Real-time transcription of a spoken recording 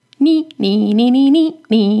Hello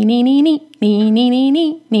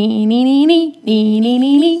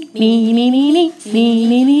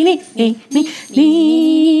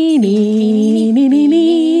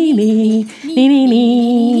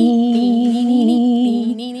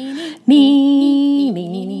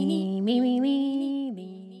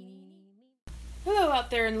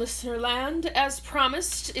out there in listener land. As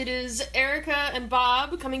promised, it is Erica and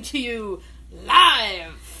Bob coming to you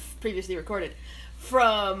live, previously recorded,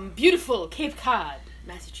 from beautiful Cape Cod,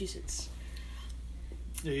 Massachusetts.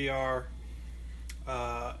 We are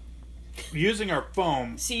using our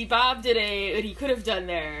phone. See, Bob did what he could have done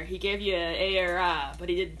there. He gave you a A-R-A, but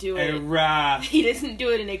he didn't do it. He didn't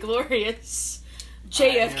do it in a glorious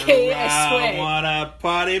JFK-esque way. What a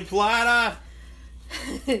potty platter!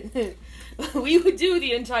 We would do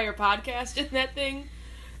the entire podcast in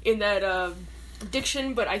that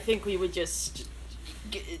diction, but I think we would just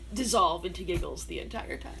dissolve into giggles the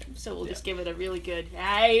entire time. So we'll just give it a really good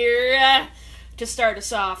to start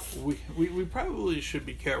us off. We probably should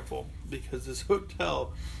be careful because this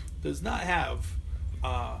hotel does not have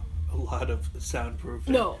a lot of soundproofing.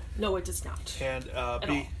 No, it does not. And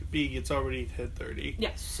B, it's already 10:30.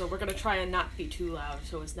 Yes, so we're gonna try and not be too loud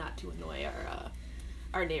so as not to annoy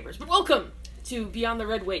our neighbors. But welcome to Beyond the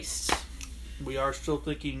Red Waste. We are still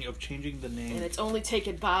thinking of changing the name. And it's only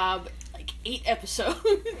taken Bob like 8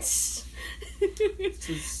 episodes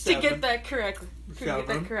to get that correct.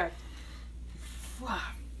 Wow.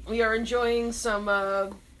 We are enjoying some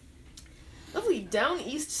lovely Down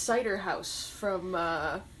East cider house from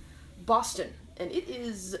Boston, and it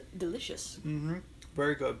is delicious. Mm-hmm.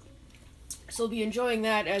 Very good. So we'll be enjoying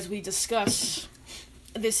that as we discuss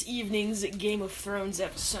this evening's Game of Thrones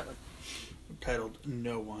episode. Titled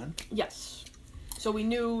No One. Yes. So we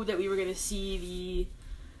knew that we were going to see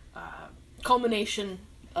the culmination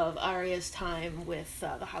of Arya's time with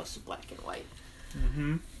the House of Black and White.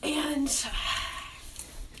 Mm-hmm. And,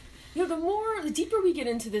 the deeper we get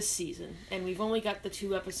into this season, and we've only got the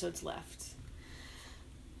 2 episodes left,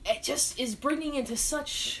 it just is bringing into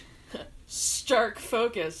such stark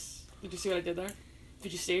focus. Did you see what I did there?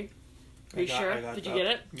 Did you see? Are you sure? Did you get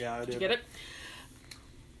it? Yeah, I did. Did you get it?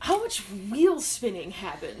 How much wheel spinning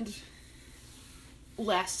happened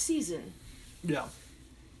last season? Yeah.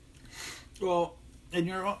 Well, and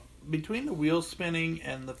you're between the wheel spinning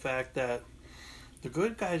and the fact that the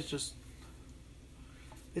good guys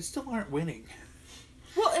they still aren't winning.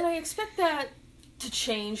 Well, and I expect that to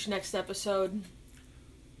change next episode.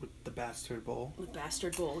 With the Bastard Bowl. With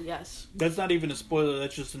Bastard Bowl, yes. That's not even a spoiler,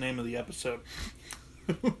 that's just the name of the episode.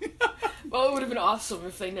 Well, it would have been awesome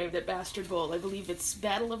if they named it Bastard Bowl. I believe it's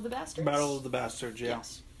Battle of the Bastards? Battle of the Bastards, yeah.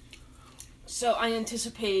 Yes. So I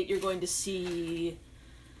anticipate you're going to see,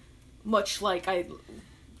 much like I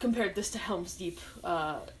compared this to Helm's Deep,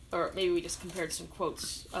 or maybe we just compared some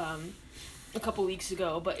quotes a couple weeks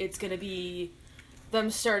ago, but it's going to be them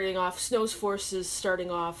starting off, Snow's forces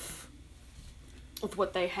starting off with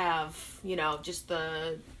what they have, just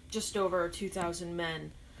over 2,000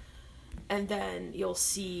 men. And then you'll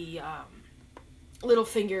see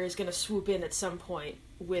Littlefinger is going to swoop in at some point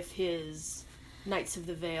with his Knights of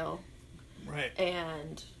the Vale. Right.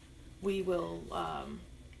 And we will,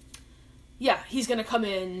 he's going to come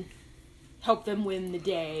in, help them win the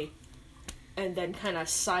day, and then kind of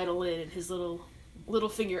sidle in his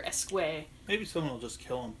Littlefinger-esque way. Maybe someone will just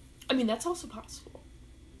kill him. I mean, that's also possible.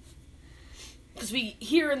 Because we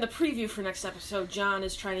hear in the preview for next episode, Jon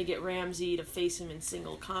is trying to get Ramsay to face him in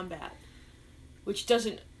single combat, which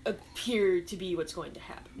doesn't appear to be what's going to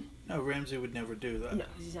happen. No, Ramsay would never do that. No,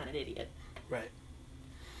 he's not an idiot. Right.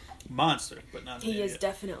 Monster, but not an idiot. He is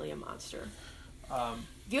definitely a monster.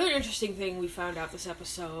 The other interesting thing we found out this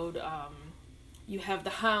episode, you have the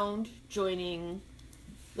Hound joining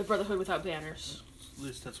the Brotherhood Without Banners. At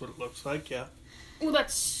least that's what it looks like, yeah. Well, I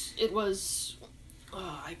can't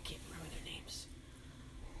remember their names.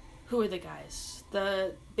 Who are the guys?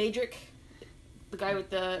 The Baedric? The guy with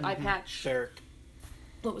the eye patch? Beric.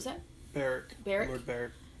 What was that? Beric. Lord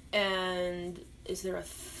Beric. And is there a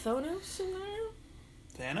Thanos in there?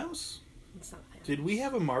 Thanos? It's not Thanos. Did we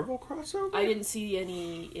have a Marvel crossover? I didn't see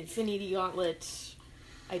any Infinity Gauntlet.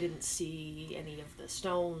 I didn't see any of the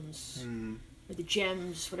stones. Or the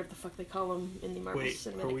gems, whatever the fuck they call them in the Marvel Cinematic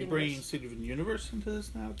Universe. Are we bringing Steven Universe into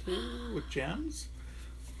this now, too? With gems?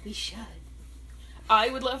 We should. I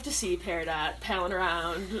would love to see Peridot palling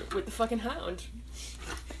around with the fucking Hound.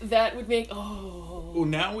 That would make... Well,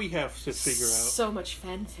 now we have to figure out... So much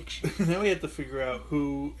fan fiction. Now we have to figure out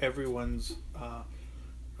who everyone's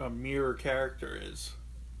mirror character is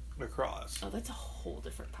across. Oh, that's a whole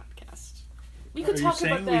different podcast. We could Are talk you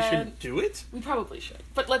saying about that. we should do it? We probably should,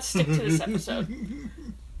 but let's stick to this episode.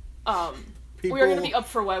 People, We are going to be up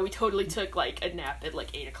for a while. We totally took like a nap at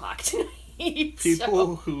like 8:00 tonight.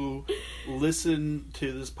 People who listen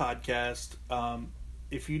to this podcast,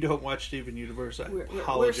 if you don't watch Steven Universe, I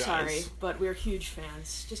apologize. We're sorry, but we're huge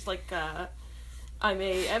fans. Just like I'm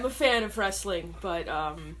a fan of wrestling, but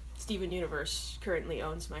Steven Universe currently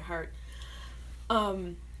owns my heart.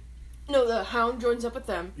 No, the Hound joins up with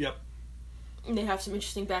them. Yep. And they have some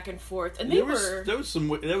interesting back and forth, and that was good.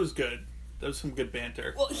 That was some good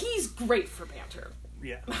banter. Well, he's great for banter.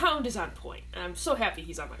 Yeah. Hound is on point, and I'm so happy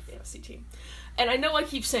he's on my fantasy team. And I know I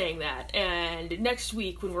keep saying that, and next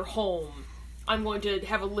week when we're home, I'm going to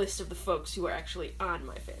have a list of the folks who are actually on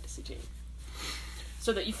my fantasy team.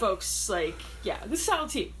 So that you folks, like, yeah, this is a solid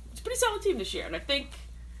team. It's a pretty solid team this year, and I think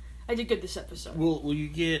I did good this episode. Will you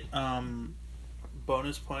get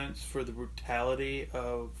bonus points for the brutality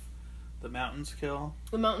of the Mountain's kill?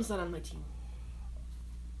 The Mountain's not on my team.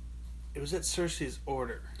 It was at Cersei's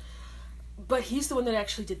order. But he's the one that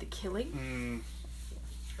actually did the killing.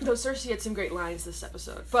 Though Cersei had some great lines this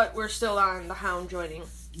episode. But we're still on the Hound joining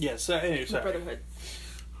Yes, anyway, the Brotherhood.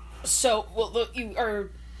 So, well, look, you are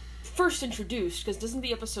first introduced, because doesn't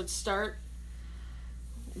the episode start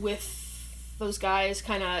with those guys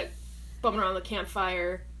kind of bumming around the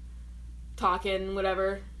campfire, talking,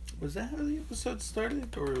 whatever? Was that how the episode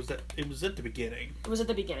started? Or was that... It was at the beginning. It was at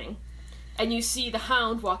the beginning. And you see the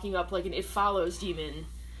Hound walking up like an It Follows demon,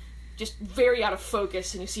 just very out of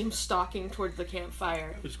focus, and you see him stalking towards the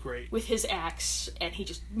campfire. It was great. With his axe, and he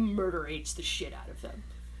just murderates the shit out of them,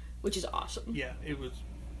 which is awesome. Yeah, it was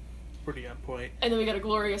pretty on point. And then we got a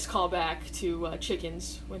glorious callback to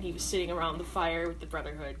Chickens when he was sitting around the fire with the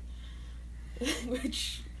Brotherhood,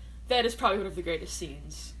 which that is probably one of the greatest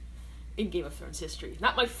scenes in Game of Thrones history.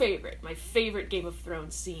 Not my favorite. My favorite Game of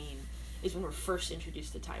Thrones scene is when we're first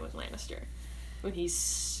introduced to Tywin Lannister, when he's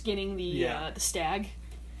skinning the stag.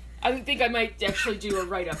 I think I might actually do a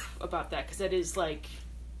write-up about that, because that is, like,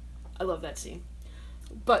 I love that scene.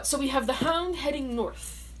 But, so we have the Hound heading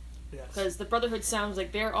north. Yes. Because the Brotherhood sounds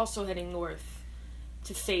like they're also heading north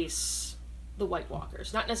to face the White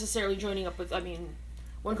Walkers. Not necessarily joining up with, I mean,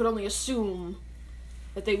 one could only assume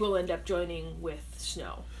that they will end up joining with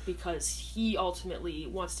Snow, because he ultimately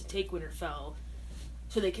wants to take Winterfell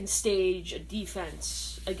so they can stage a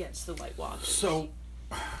defense against the White Walkers. So,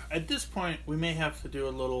 at this point, we may have to do a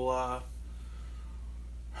little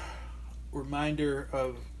reminder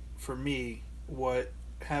of, for me, what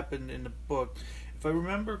happened in the book. If I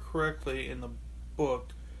remember correctly, in the book,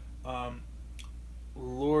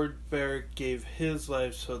 Lord Beric gave his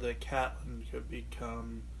life so that Catelyn could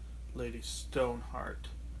become Lady Stoneheart.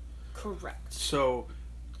 Correct. So,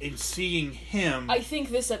 in seeing him... I think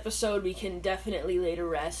this episode we can definitely lay to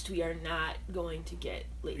rest. We are not going to get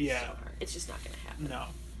Lady Stoneheart. It's just not going to happen. No.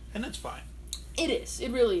 And that's fine. It is. It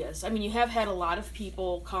really is. I mean, you have had a lot of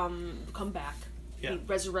people come back. Yeah.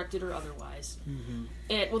 Resurrected or otherwise. Mm-hmm.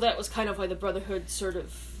 And, well, that was kind of why the Brotherhood sort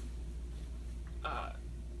of...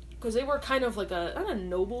 Because they were kind of like not a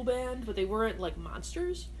noble band, but they weren't, like,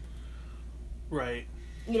 monsters. Right.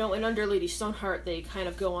 You know, and under Lady Stoneheart, they kind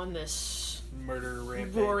of go on this... murder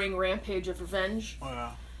rampage. Roaring rampage of revenge.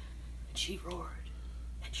 Wow. And she roared.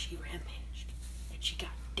 And she rampaged. And she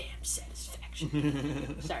got damn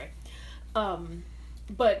satisfaction. Sorry.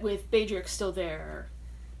 But with Baedric still there,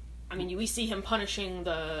 I mean, we see him punishing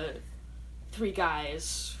the 3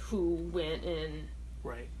 guys who went and...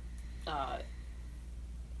 Right.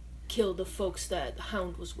 Killed the folks that the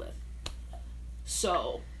Hound was with.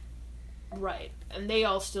 So... Right. And they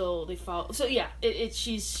all still, they follow. So yeah,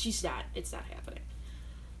 it's not happening.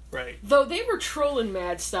 Right. Though they were trolling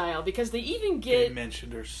Mad Style, because they even get... They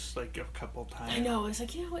mentioned her, like, a couple times. I know, it's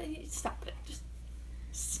like, you know what, stop it. Just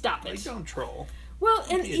stop it. Like, don't troll. Well,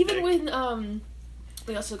 and even dick. when,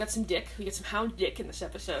 we also got some dick. We get some Hound dick in this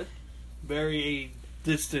episode. Very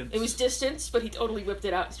distant. It was distance, but he totally whipped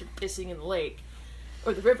it out and started pissing in the lake.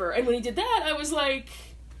 Or the river. And when he did that, I was like...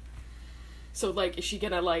 So, like, is she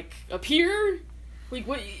gonna, like, appear? Like,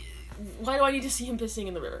 what? Why do I need to see him pissing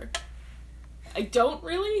in the river? I don't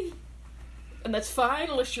really. And that's fine,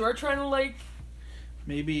 unless you are trying to, like...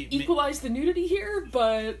 Maybe... equalize the nudity here,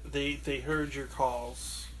 but... They heard your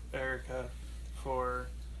calls, Erica, for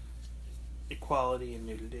equality and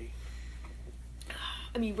nudity.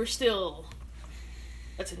 I mean, we're still...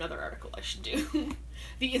 That's another article I should do.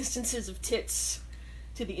 The instances of tits...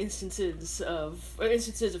 to the instances of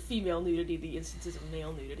female nudity, the instances of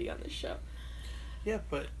male nudity on this show. Yeah,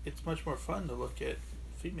 but it's much more fun to look at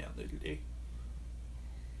female nudity.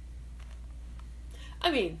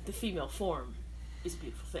 I mean, the female form is a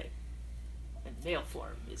beautiful thing. And male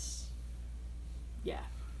form is, yeah.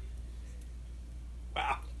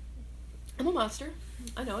 Wow. I'm a monster.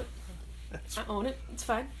 I know it. I own it. It's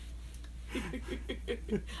fine.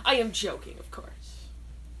 I am joking, of course.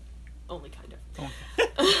 Only kind of.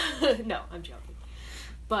 Okay. No, I'm joking.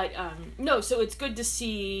 But, no, so it's good to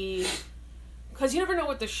see... Because you never know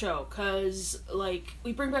with the show. Because, like,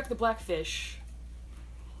 we bring back the Blackfish.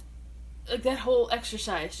 Like, that whole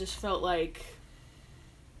exercise just felt like...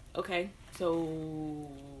 Okay, so...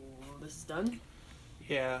 This is done?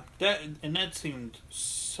 Yeah, that seemed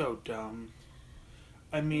so dumb.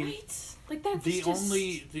 I mean... Right? Like, that's the just...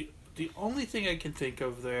 The only thing I can think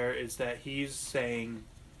of there is that he's saying,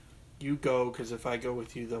 "You go, because if I go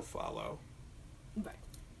with you, they'll follow." Right.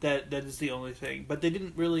 That is the only thing. But they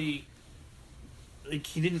didn't really... Like,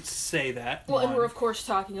 he didn't say that. Well, and we're, of course,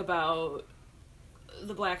 talking about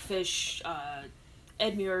the Blackfish.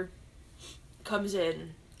 Edmure comes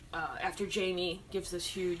in after Jamie gives this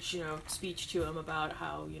huge, speech to him about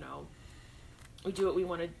how, we do what we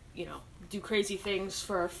want to, do crazy things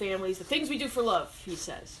for our families. The things we do for love, he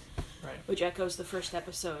says. Right. Which echoes the first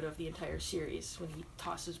episode of the entire series when he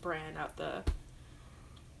tosses Bran out the...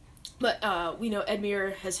 But we know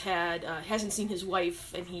Edmure hasn't seen his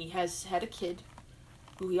wife, and he has had a kid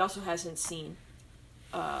who he also hasn't seen.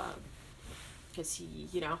 Because he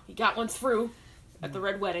got one through at the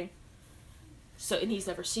Red Wedding. So, and he's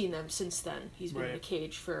never seen them since then. He's been in a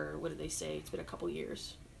cage for, what did they say? It's been a couple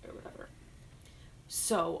years or whatever.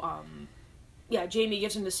 So, yeah, Jamie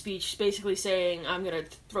gives him the speech basically saying, I'm gonna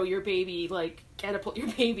throw your baby, catapult your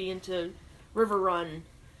baby into River Run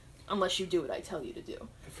unless you do what I tell you to do.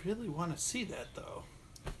 I really want to see that, though.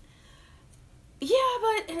 Yeah,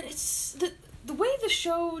 but it's... The way the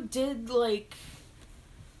show did,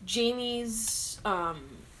 Jamie's,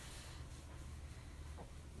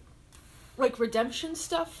 redemption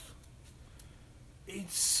stuff...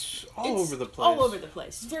 It's over the place. All over the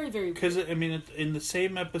place. It's very, very... Because, I mean, in the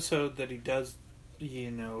same episode that he does,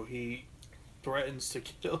 he threatens to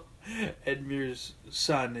kill Edmure's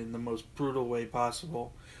son in the most brutal way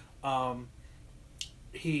possible.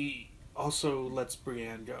 He also lets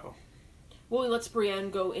Brienne go. Well, he lets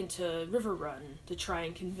Brienne go into River Run to try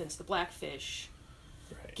and convince the Blackfish.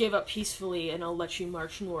 Right. Give up peacefully and I'll let you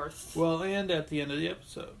march north. Well, and at the end of the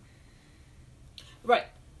episode. Right.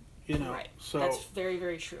 Right. So that's very,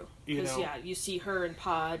 very true. Because, you see her and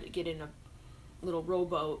Pod get in a little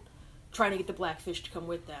rowboat trying to get the Blackfish to come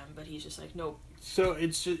with them, but he's just like, nope. So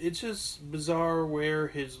it's just bizarre where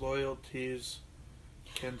his loyalties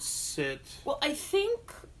can sit. Well, I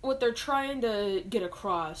think what they're trying to get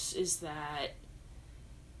across is that,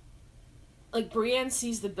 Brienne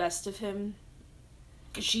sees the best of him.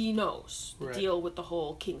 She knows the deal with the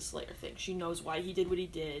whole Kingslayer thing. She knows why he did what he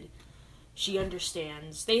did. She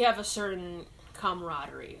understands. They have a certain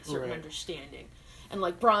camaraderie, a certain understanding. And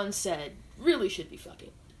like Bronn said, really should be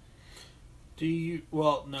fucking.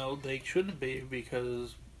 Well, no, they shouldn't be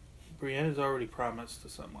because Brienne has already promised to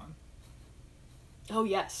someone. Oh,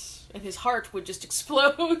 yes. And his heart would just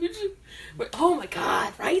explode. Oh my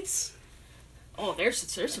god, right? Oh, there's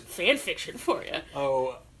some fan fiction for you.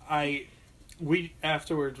 Oh,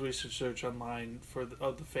 afterwards we should search online for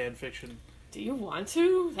the fan fiction. Do you want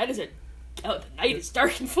to? That is the night is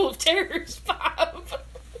dark and full of terrors, Bob.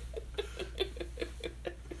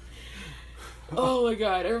 Oh my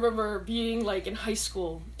god, I remember being in high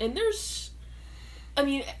school, and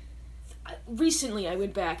recently I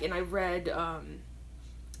went back and I read,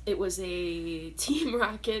 it was a Team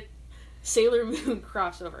Rocket Sailor Moon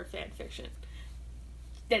crossover fanfiction.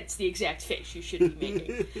 That's the exact face you should be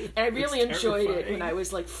making. And I really enjoyed it when I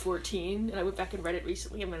was 14, and I went back and read it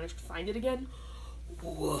recently. I'm going to find it again.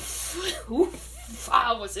 Woof. Oof.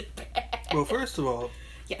 Ah, was it bad? Well, first of all,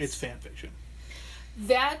 it's fanfiction.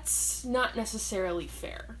 That's not necessarily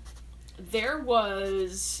fair. There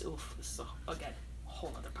was... Oof, this is, again, a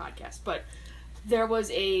whole other podcast. But there was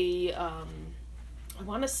a... I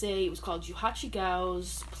want to say it was called Yuhachi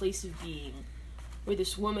Gao's Place of Being, where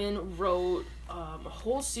this woman wrote a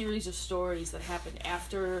whole series of stories that happened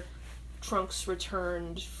after Trunks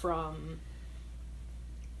returned from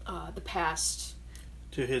the past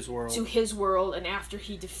to his world, and after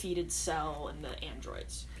he defeated Cell and the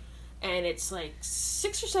androids. And it's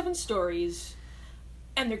 6 or 7 stories,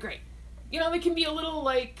 and they're great. They can be a little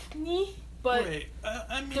meh, but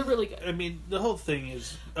they're really good. I mean, the whole thing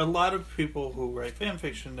is a lot of people who write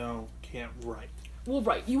fanfiction can't write. Well,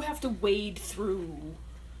 right. You have to wade through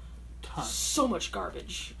tons. So much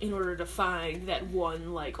garbage in order to find that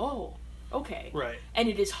one, oh, okay. Right. And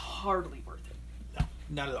it is hardly worth it. No,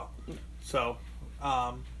 not at all. No. So,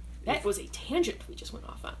 That was a tangent we just went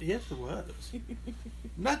off on. Yes, it was.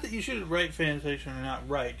 Not that you shouldn't write fanfiction or not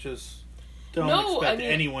write, just don't expect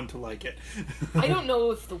anyone to like it. I don't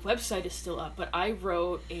know if the website is still up, but I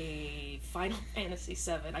wrote a Final Fantasy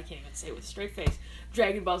VII, I can't even say it with a straight face,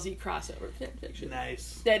 Dragon Ball Z crossover fanfiction.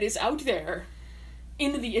 Nice. That is out there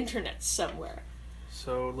in the internet somewhere.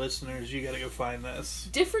 So, listeners, you gotta go find this.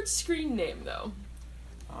 Different screen name, though.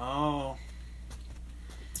 Oh.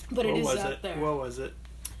 But it is out there. What was it?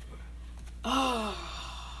 Oh,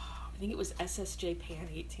 I think it was SSJ Pan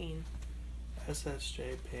 18.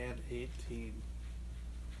 SSJ Pan 18.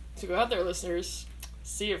 So go out there, listeners.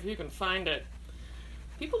 See if you can find it.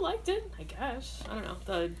 People liked it, I guess. I don't know.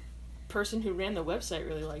 The person who ran the website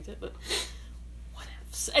really liked it, but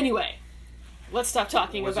whatevs. Anyway, let's stop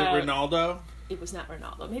talking about... Was it Ronaldo? It was not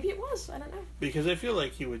Ronaldo. Maybe it was. I don't know. Because I feel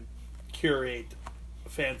like he would curate a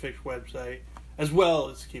fanfic website as well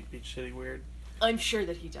as keep Beach City weird. I'm sure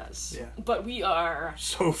that he does. Yeah. But we are...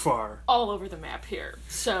 so far. All over the map here.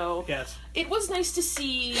 So... Yes. It was nice to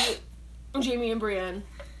see Jamie and Brienne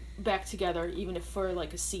back together, even if for,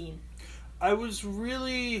 like, a scene. I was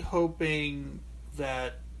really hoping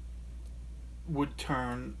that would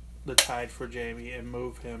turn the tide for Jamie and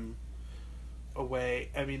move him away.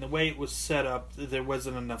 I mean, the way it was set up, there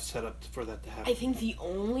wasn't enough setup for that to happen. I think the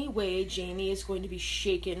only way Jamie is going to be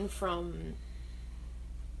shaken from...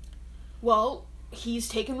 Well, he's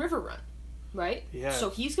taken Riverrun, right? Yeah. So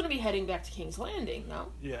he's going to be heading back to King's Landing, no?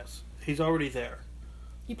 Yes. He's already there.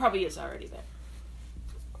 He probably is already there.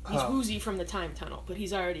 He's woozy from the time tunnel, but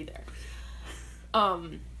he's already there.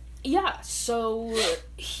 Yeah, so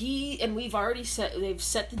we've already they've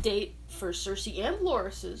set the date for Cersei and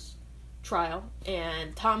Loris's trial,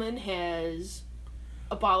 and Tommen has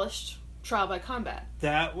abolished trial by combat.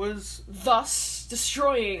 That was... Thus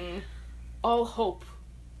destroying all hope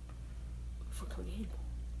for Clegane.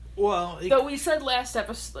 Well... Though we said last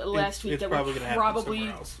week that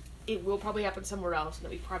it will probably happen somewhere else, and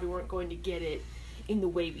that we probably weren't going to get it in the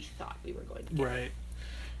way we thought we were going to get it. Right.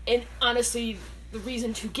 And honestly, the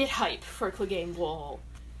reason to get hype for Clegane Wall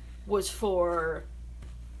was for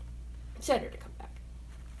Sandor to come back.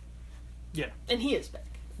 Yeah. And he is back.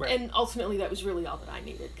 Right. And ultimately that was really all that I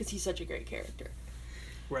needed, because he's such a great character.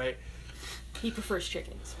 Right. He prefers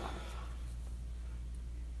chickens. Wow.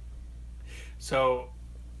 So,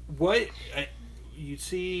 you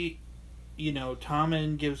see,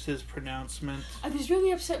 Tommen gives his pronouncement. I was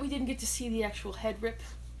really upset we didn't get to see the actual head rip.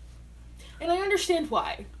 And I understand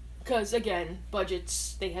why. Because, again,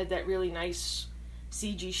 budgets, they had that really nice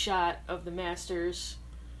CG shot of the Masters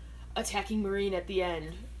attacking Marine at the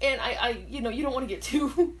end. And you don't want to get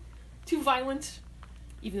too violent,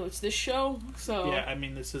 even though it's this show, so... Yeah, I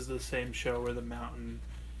mean, this is the same show where the mountain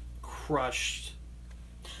crushed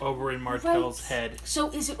over in Martell's head.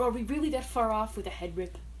 So are we really that far off with a head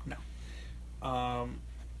rip? No.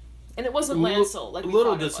 And it wasn't Lancel, like we a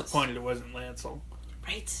little thought it disappointed it wasn't Lancel.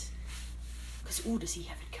 Right. Because, does he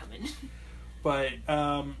have it coming? But,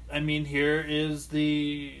 I mean, here is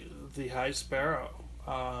the High Sparrow.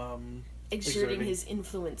 Exerting his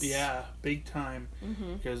influence. Yeah, big time.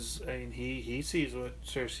 Because, I mean, he sees what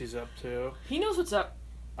Cersei's up to. He knows what's up.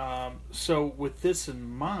 So, with this in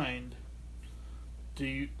mind,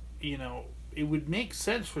 it would make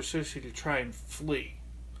sense for Cersei to try and flee.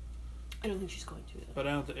 I don't think she's going to, though. But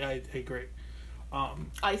I agree.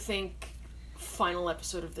 I think final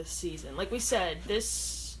episode of this season, like we said,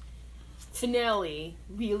 this finale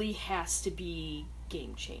really has to be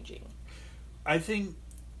game-changing. I think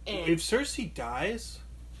if Cersei dies,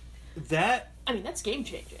 that's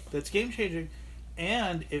game-changing. That's game-changing,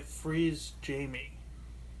 and it frees Jaime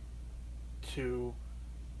to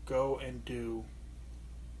go and do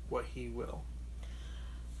what he will.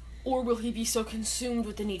 Or will he be so consumed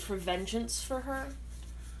with the need for vengeance for her?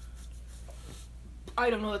 I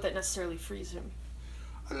don't know that necessarily frees him.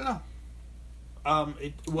 I don't know.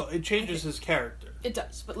 It changes his character. It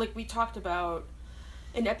does, but like we talked about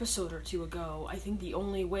an episode or two ago, I think the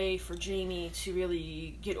only way for Jaime to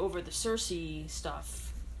really get over the Cersei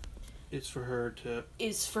stuff is for her to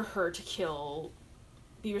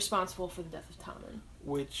be responsible for the death of Tommen.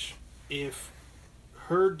 Which, if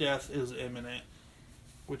her death is imminent,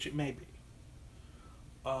 which it may be,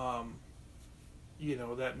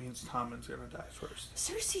 that means Tommen's gonna die first.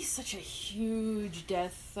 Cersei's such a huge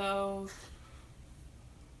death, though.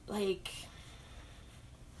 Like,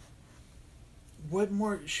 what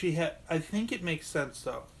more she had? I think it makes sense,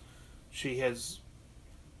 though. She's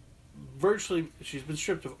been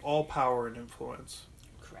stripped of all power and influence.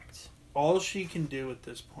 Correct. All she can do at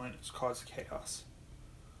this point is cause chaos.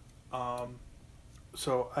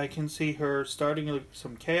 So I can see her starting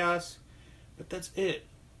some chaos, but that's it.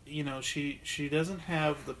 She doesn't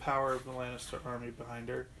have the power of the Lannister army behind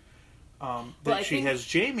her. But she has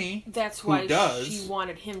Jaime. That's why she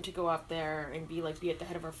wanted him to go out there and be at the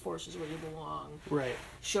head of our forces where you belong. Right.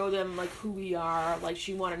 Show them who we are.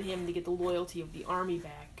 She wanted him to get the loyalty of the army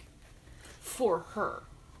back for her.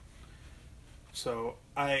 So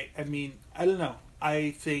I mean, I don't know.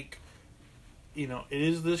 I think, it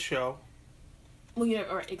is this show. Well, yeah,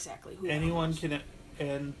 right, exactly. Anyone can,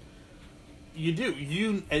 and you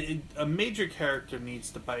do. A major character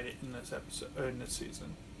needs to bite it in this episode, or in this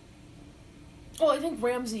season. Well, I think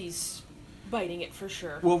Ramsay's biting it for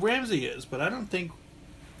sure. Well, Ramsay is, but I don't think...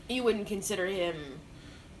 You wouldn't consider him...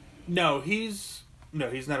 No, he's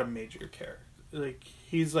not a major character.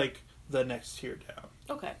 He's the next tier down.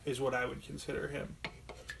 Okay. Is what I would consider him.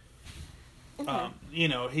 Okay.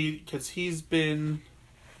 Because he's been...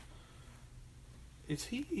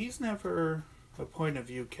 He's never a point of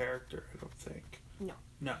view character, I don't think. No.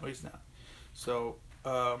 No, he's not. So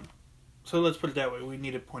let's put it that way. We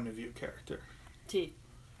need a point of view character. To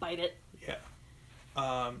bite it. Yeah.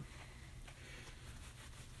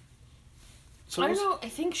 So I don't know. I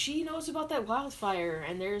think she knows about that wildfire,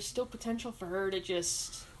 and there's still potential for her to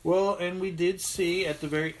just... Well, and we did see at the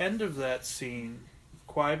very end of that scene,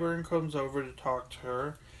 Qyburn comes over to talk to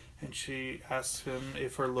her, and she asks him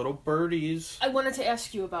if her little birdies... I wanted to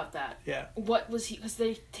ask you about that. Yeah. What was he... Because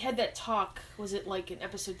they had that talk, was it in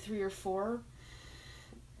episode 3 or 4?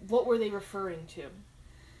 What were they referring to?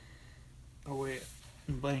 Oh, wait.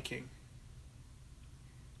 I'm blanking.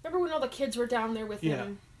 Remember when all the kids were down there with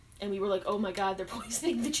him? And we were like, oh my god, they're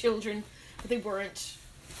poisoning the children. But they weren't.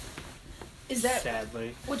 Is that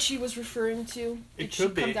sadly what she was referring to? Did she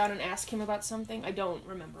come down and ask him about something? I don't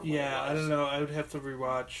remember what it was. I don't know. I would have to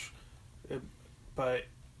rewatch. But,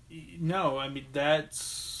 no, I mean,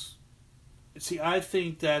 that's... See, I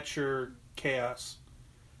think that's your chaos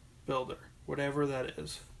builder. Whatever that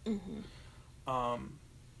is. Mm-hmm.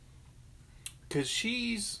 Because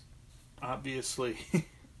she's obviously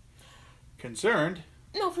concerned.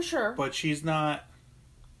 No, for sure. But she's not...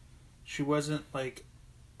 She wasn't, a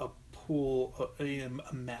pool, a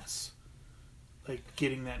mess.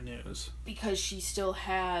 Getting that news. Because she still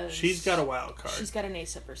has... She's got a wild card. She's got an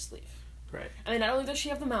ace up her sleeve. Right. I mean, not only does she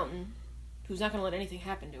have the Mountain, who's not going to let anything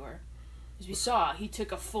happen to her. As we saw, he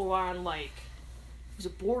took a full-on, it was a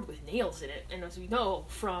board with nails in it. And as we know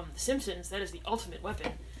from The Simpsons, that is the ultimate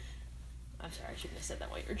weapon. I'm sorry, I shouldn't have said that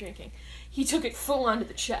while you were drinking. He took it full onto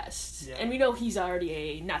the chest. Yeah. And we know he's already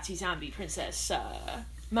a Nazi zombie princess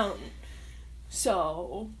Mountain.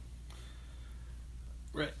 So...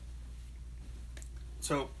 Right.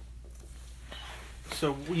 So,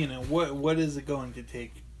 what is it going to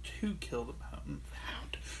take to kill the Mountain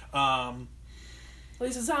Hound? Well,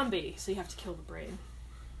 he's a zombie, so you have to kill the brain.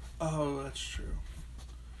 Oh, that's true.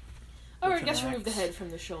 Or I guess remove the head from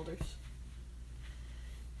the shoulders.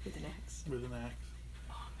 With an axe. With an axe.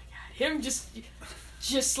 Oh my god. Him just you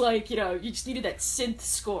just needed that synth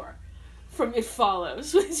score from It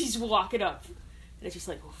Follows as he's walking up. And it's just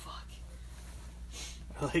oh fuck.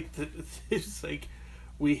 I it's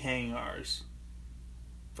we hang ours.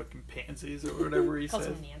 Fucking pansies or whatever he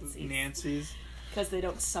says. Nancy's. Because they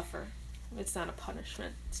don't suffer. It's not a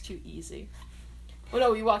punishment. It's too easy. Well,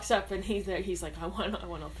 no, he walks up and he's there. He's like, I want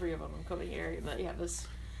all 3 of them. I'm coming here. And you have this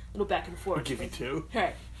little back and forth. I'll give you 2. All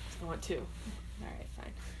right. I want 2. All right,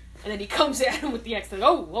 fine. And then he comes at him with the axe.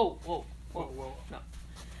 Whoa. No.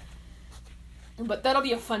 But that'll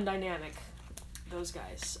be a fun dynamic. Those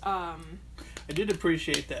guys. I did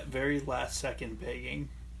appreciate that very last second begging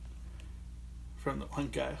from the one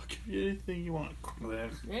guy. I'll give you anything you want.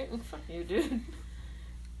 Right? Fuck you, dude.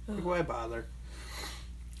 Why bother?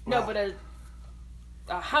 No, but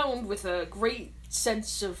a hound with a great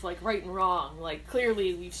sense of right and wrong.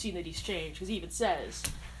 Clearly we've seen that he's changed because he even says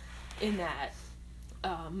in that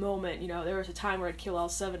moment, there was a time where I'd kill all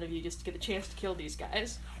 7 of you just to get a chance to kill these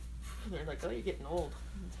guys. And they're like, oh, you're getting old.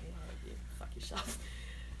 Fuck yourself.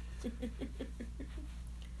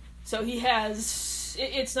 So he has...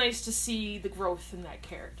 It's nice to see the growth in that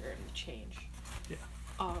character and the change. Yeah.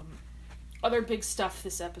 Other big stuff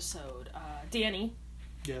this episode. Dany.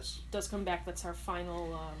 Yes. Does come back. That's our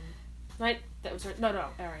final... right? That was our... No,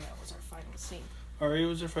 Arya was our final scene. Arya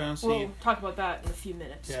was our final scene. We'll talk about that in a few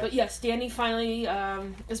minutes. Yeah. But yes, Dany finally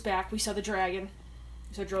is back. We saw the dragon.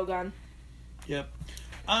 We saw Drogon. Yep.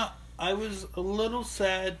 I was a little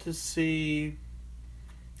sad to see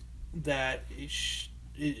that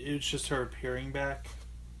it was just her appearing back,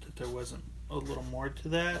 that there wasn't a little more to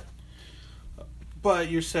that.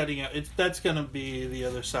 But you're setting up. That's going to be the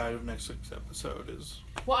other side of next week's episode. Is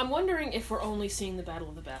Well, I'm wondering if we're only seeing the Battle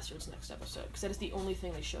of the Bastards next episode, because that is the only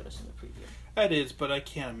thing they showed us in the preview. that is, but I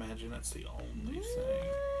can't imagine that's the only thing.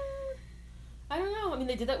 I don't know. I mean,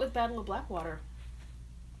 they did that with Battle of Blackwater.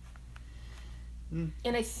 Mm.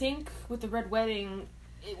 And I think with the Red Wedding,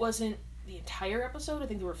 it wasn't the entire episode. I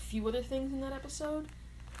think there were a few other things in that episode.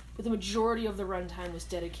 But the majority of the runtime was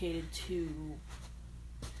dedicated to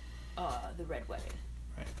the Red Wedding.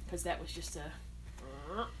 Right. Because that was just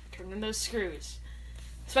turning those screws.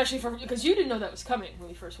 Especially because you didn't know that was coming when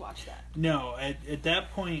we first watched that. No, at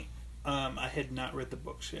that point, I had not read the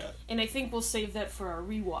books yet. And I think we'll save that for our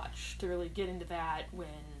rewatch to really get into that when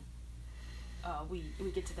we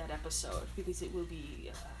get to that episode, because it will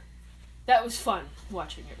be that was fun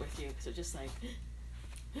watching it with you, because it just like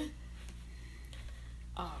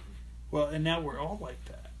Well, and now we're all like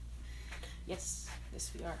that. yes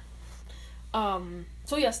we are.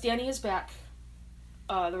 So yes, Danny is back.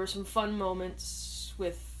 There were some fun moments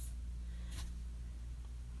with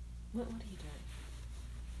what are you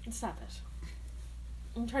doing? Stop it.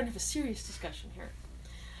 I'm trying to have a serious discussion here.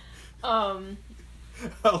 I'll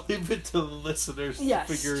leave it to the listeners to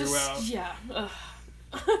figure you out. Yeah.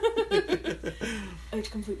 I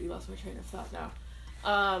completely lost my train of thought now.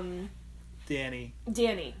 Danny,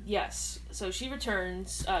 yes. So she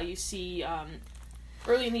returns. You see,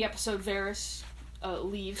 early in the episode, Varys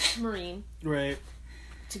leaves Marine right?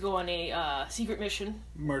 to go on a secret mission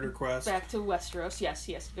Murder quest. back to Westeros. Yes,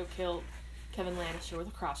 he has to go kill Kevin Lannister with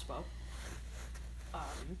a crossbow.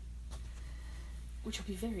 Which will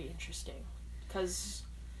be very interesting, because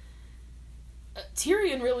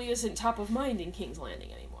Tyrion really isn't top of mind in King's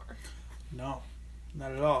Landing anymore. No,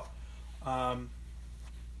 not at all.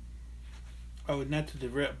 Not to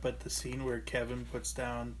derail, but the scene where Kevin puts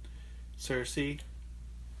down Cersei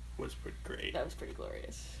was pretty great. That was pretty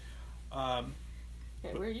glorious. Hey,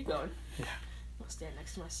 where are you going? Yeah. I'll stand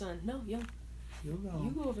next to my son. No, You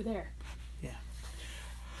you go over there. Yeah.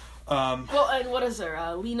 Well, and what is there?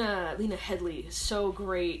 Lena Headey is so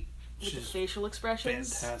great with the She's facial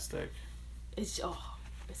expressions. fantastic. It's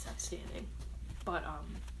outstanding. But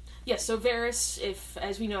yes. So Varys, if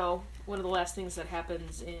as we know, one of the last things that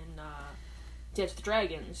happens in Dance with the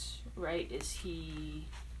Dragons, right, is he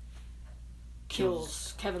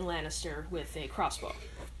kills Kevin Lannister with a crossbow.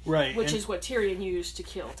 Right. Which is what Tyrion used to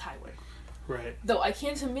kill Tywin. Right. Though I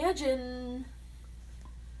can't imagine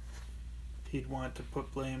He'd want to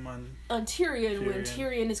put blame on Tyrion when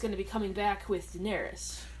Tyrion is going to be coming back with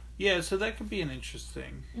Daenerys. Yeah, so that could be an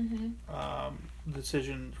interesting Mm-hmm.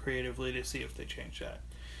 decision creatively to see if they change that.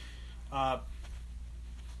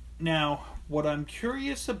 Now, what I'm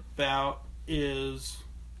curious about is,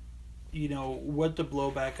 what the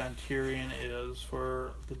blowback on Tyrion is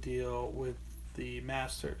for the deal with the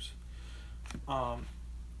Masters.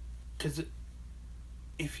 Because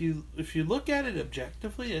if you look at it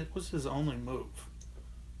objectively, it was his only move.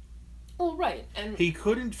 Well, right, and He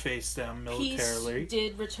couldn't face them militarily. Peace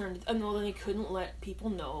did return, and then he couldn't let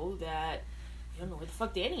people know that you don't know where the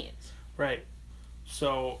fuck Danny is. Right.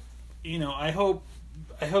 So, I hope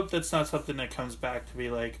that's not something that comes back to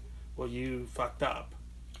be like, well, you fucked up.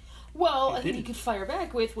 Well, I think he could fire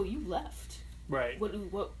back with, well, you left. Right.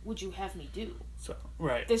 What would you have me do? So,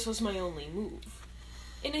 right. This was my only move.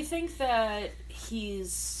 And I think that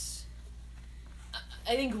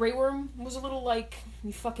I think Grey Worm was a little like,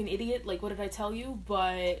 you fucking idiot, like, what did I tell you?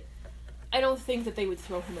 But I don't think that they would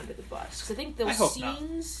throw him under the bus. Because I think those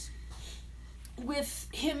scenes with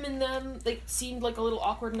him and them, they seemed like a little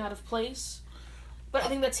awkward and out of place. But I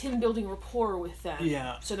think that's him building rapport with them.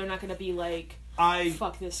 Yeah. So they're not going to be like,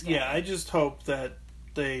 fuck this guy. Yeah, I just hope that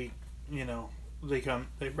they,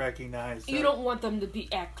 they recognize that. You don't want them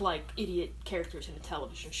to act like idiot characters in a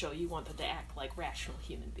television show. You want them to act like rational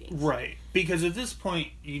human beings. Right. Because at this point,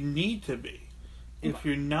 you need to be. If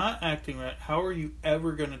you're not acting right, how are you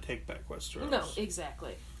ever going to take back Westeros? No,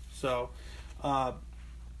 exactly. So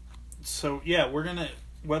yeah, we're going to,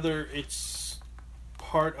 whether it's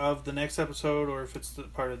part of the next episode or if it's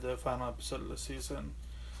part of the final episode of the season,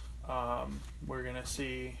 we're going to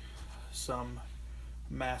see some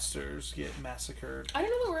Masters get massacred. I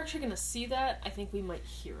don't know that we're actually going to see that. I think we might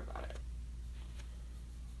hear about it.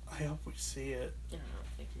 I hope we see it. I don't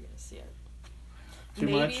think you're going to see it.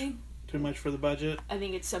 Maybe. Too much for the budget? I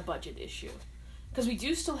think it's a budget issue. Because we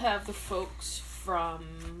do still have the folks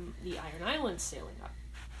from the Iron Islands sailing up.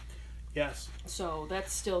 Yes. So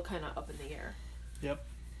that's still kind of up in the air. Yep.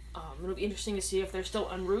 It'll be interesting to see if they're still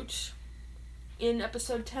en route in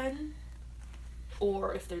episode 10,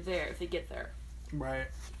 or if they're there, if they get there. Right.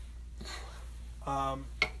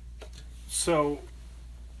 So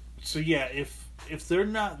yeah, if they're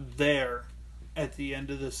not there at the end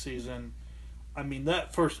of the season, I mean,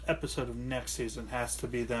 that first episode of next season has to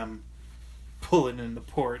be them pulling into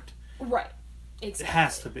port. Right. Exactly. It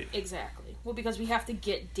has to be. Exactly. Well, because we have to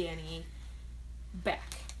get Dany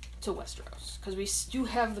back to Westeros. Because we do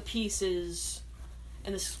have the pieces,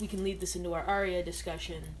 and we can lead this into our Arya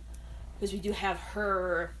discussion, because we do have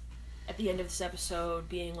her at the end of this episode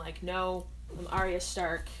being like, no, I'm Arya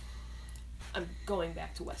Stark, I'm going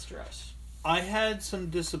back to Westeros. I had some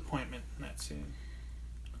disappointment in that scene.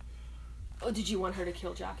 Oh, did you want her to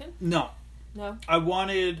kill Jaqen? No. No? I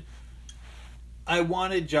wanted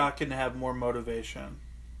Jaqen to have more motivation.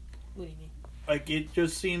 What do you mean? Like, it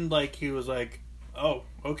just seemed like he was like, oh,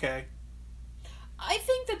 okay. I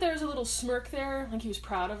think that there's a little smirk there, like he was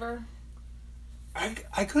proud of her.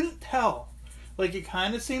 I couldn't tell. Like, it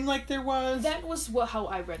kind of seemed like there was. That was how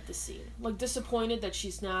I read the scene. Like, disappointed that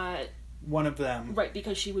she's not... one of them. Right,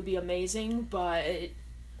 because she would be amazing, but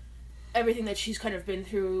everything that she's kind of been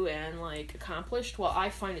through and, like, accomplished, well, I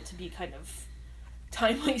find it to be kind of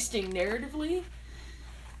time-wasting narratively.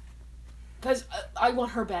 Because I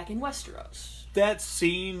want her back in Westeros. That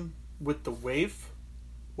scene with the waif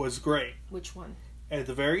was great. Which one? At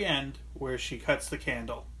the very end, where she cuts the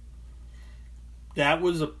candle. That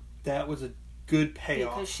was a good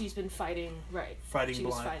payoff. Because she's been fighting, right. Fighting she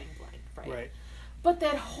blind. was fighting blind, Right. But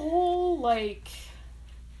that whole, like,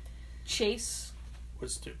 chase...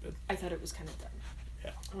 was stupid. I thought it was kind of dumb.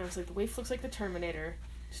 Yeah. And I was like, the waif looks like the Terminator.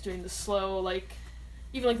 Just doing the slow, like...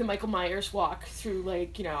 Even like the Michael Myers walk through,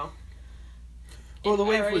 like, you know... Well, the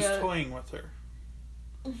waif was area. toying with her.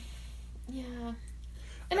 Yeah.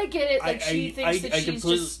 And I get it, like, she thinks that she's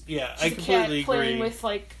just... Yeah, she's I a completely cat playing agree. with,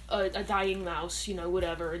 like, a dying mouse, you know,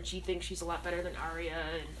 whatever, and she thinks she's a lot better than Arya,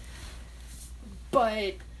 and...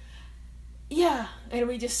 But... Yeah, and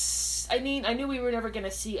we just... I mean, I knew we were never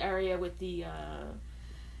gonna see Arya with the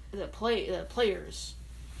players.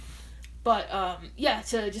 But, yeah,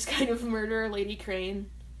 to just kind of murder Lady Crane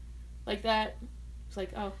like that, it's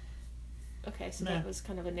like, oh, okay, so that was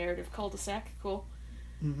kind of a narrative cul-de-sac, cool.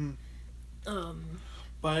 Mm-hmm.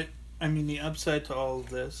 But, I mean, the upside to all of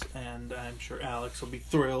this, and I'm sure Alex will be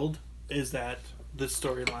thrilled, is that this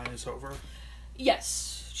storyline is over.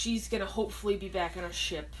 Yes, she's gonna hopefully be back on a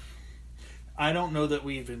ship. I don't know that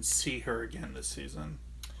we even see her again this season.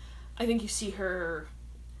 I think you see her...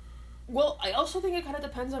 Well, I also think it kind of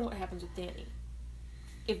depends on what happens with Dany.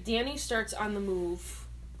 If Dany starts on the move...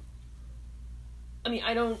 I mean,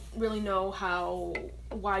 I don't really know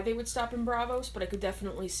why they would stop in Braavos, but I could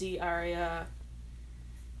definitely see Arya...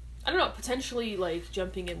 I don't know, potentially, like,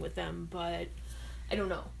 jumping in with them, but I don't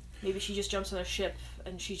know. Maybe she just jumps on a ship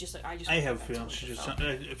and she's just like, I have a feeling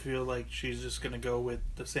I feel like she's just going to go with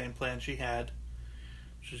the same plan she had.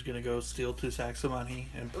 She's going to go steal 2 sacks of money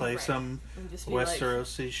and play some Westeros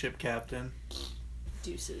Sea ship captain.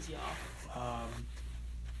 Deuces, y'all.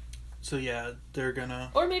 So yeah, they're going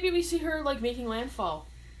to... Or maybe we see her, like, making landfall.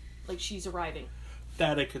 Like, she's arriving.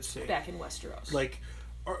 That I could see. Back in Westeros. Like,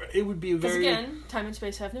 or it would be a very... Because again, time and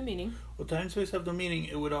space have no meaning. Well, time and space have no meaning.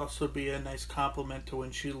 It would also be a nice compliment to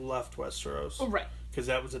when she left Westeros. Oh, right. Because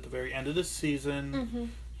that was at the very end of the season.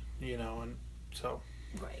 Mm-hmm. You know, and so...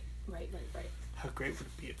 Right. How great would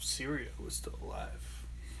it be if Syria was still alive?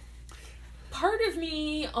 Part of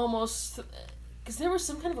me almost... Because there was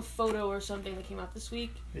some kind of a photo or something that came out this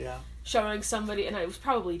week. Yeah. Showing somebody, and it was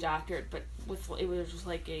probably doctored, but it was just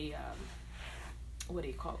like a... what do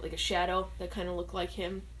you call it? Like a shadow that kind of looked like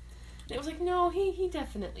him. And it was like, no, he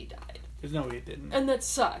definitely died. There's no way he didn't. And that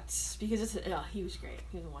sucks, because he was great.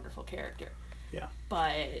 He was a wonderful character. Yeah.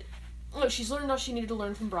 But, look, she's learned all she needed to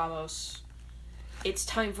learn from Braavos. It's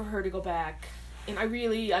time for her to go back. And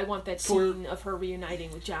I want that scene of her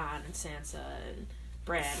reuniting with Jon and Sansa and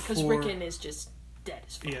Bran. Because Rickon is just dead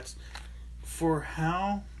as fuck. Yes. For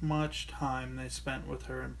how much time they spent with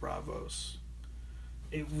her in Braavos,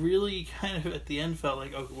 it really kind of at the end felt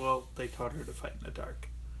like, oh, well, they taught her to fight in the dark.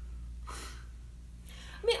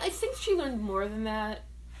 I mean, I think she learned more than that,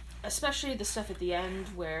 especially the stuff at the end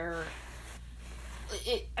where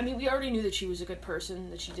we already knew that she was a good person,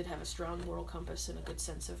 that she did have a strong moral compass and a good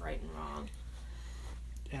sense of right and wrong.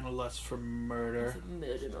 And a lust for murder.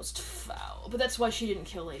 Murder most foul. But that's why she didn't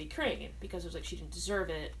kill Lady Crane, because it was like she didn't deserve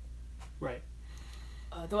it. Right.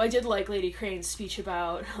 Though I did like Lady Crane's speech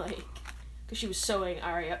about, like... Because she was sewing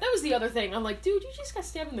Arya. That was the other thing. I'm like, dude, you just got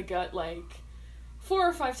stabbed in the gut, like, 4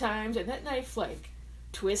 or 5 times, and that knife, like,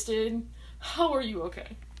 twisted. How are you okay?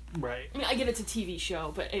 Right. I mean, I get it's a TV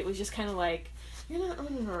show, but it was just kind of like, you're not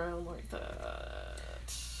running around like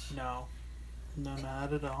that. No. No,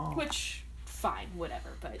 not at all. Which, fine, whatever,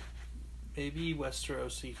 but... maybe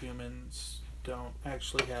Westerosi humans don't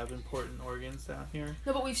actually have important organs down here.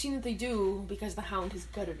 No, but we've seen that they do because the Hound has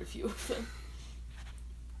gutted a few of them.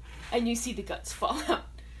 And you see the guts fall out.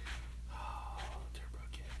 Oh, Turbo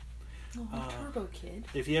Kid. Oh, Turbo Kid.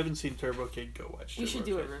 If you haven't seen Turbo Kid, go watch Turbo We should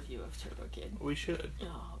do Kid. a review of Turbo Kid. We should.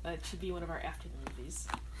 Oh, that should be one of our after movies.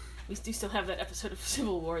 We do still have that episode of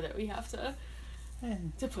Civil War that we have to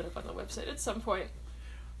put up on the website at some point.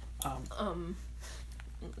 What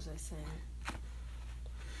was I saying?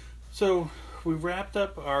 So, we wrapped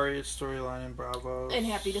up Arya's storyline in Bravo. And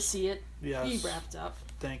happy to see it Yes. be wrapped up.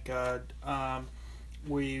 Thank God.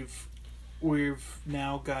 We've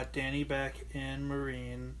now got Dany back in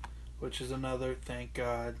Marine, which is another thank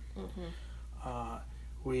God. Mm-hmm.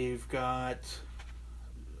 We've got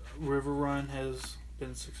River Run has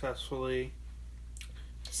been successfully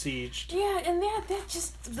sieged. Yeah, and that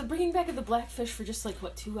just the bringing back of the Blackfish for just like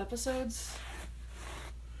what 2 episodes.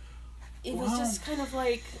 It was just kind of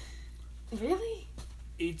like, really?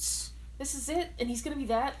 This is it? And he's gonna be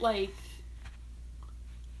that like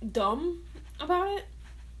dumb about it?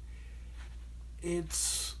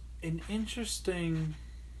 It's an interesting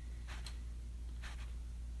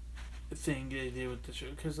thing they did with the show,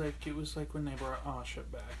 because like it was like when they brought Asha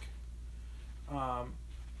back.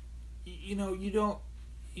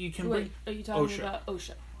 You can Wait, are you talking Osha. about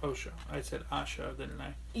Osha? Osha. I said Asha, didn't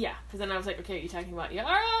I? Yeah, because then I was like, okay, are you talking about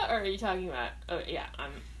Yara, or are you talking about... Oh, yeah,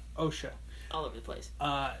 I'm Osha. all over the place.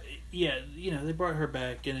 Yeah, they brought her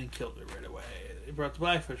back and then killed her right away. They brought the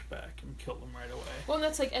Blackfish back and killed him right away. Well, and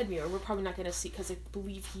that's like Edmure. We're probably not going to see... Because I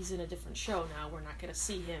believe he's in a different show now. We're not going to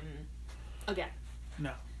see him again.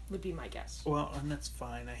 No. Would be my guess. Well, and that's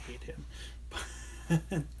fine. I hate him.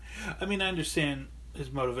 I mean, I understand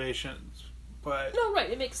his motivations, but... No, right.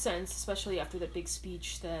 It makes sense, especially after that big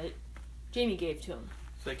speech that Jaime gave to him.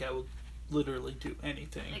 It's like, I will literally do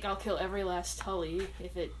anything. Like, I'll kill every last Tully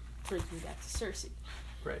if it brings me back to Cersei.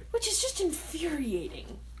 Right. Which is just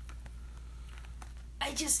infuriating.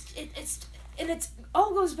 It's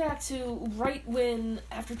all goes back to right when,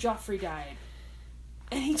 after Joffrey died.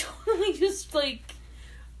 And he totally just, like,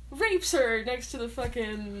 rapes her next to the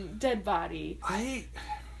fucking dead body. I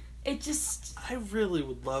really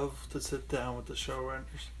would love to sit down with the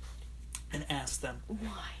showrunners and ask them,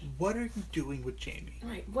 why? What are you doing with Jaime?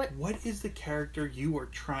 Right, what is the character you are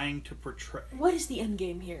trying to portray? What is the end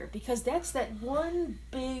game here? Because that's that one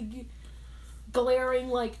big glaring,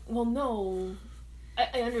 like, well, no,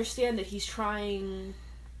 I understand that he's trying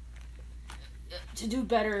to do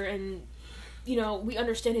better, and, we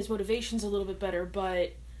understand his motivations a little bit better,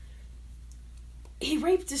 but he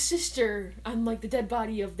raped his sister on, like, the dead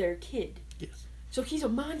body of their kid. Yes. So he's a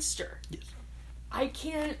monster. Yes. I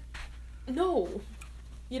can't... No.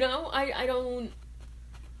 I don't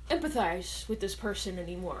empathize with this person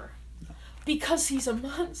anymore. No. Because he's a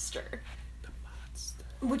monster. The monster.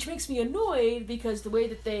 Which makes me annoyed, because the way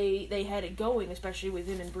that they had it going, especially with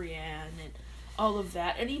him and Brienne and all of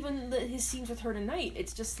that, and even his scenes with her tonight,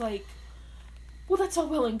 it's just like, well, that's all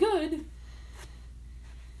well and good,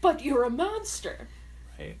 but you're a monster.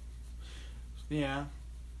 Right. Yeah.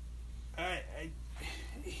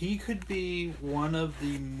 He could be one of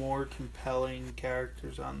the more compelling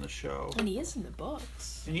characters on the show. And he is in the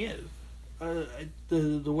books. And he is.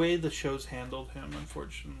 The way the show's handled him,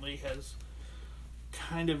 unfortunately, has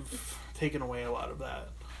kind of taken away a lot of that.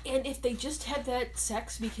 And if they just had that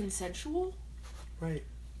sex be consensual, right,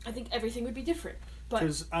 I think everything would be different.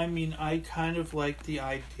 Because, I kind of like the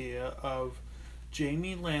idea of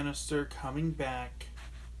Jaime Lannister coming back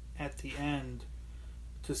at the end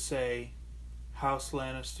to say House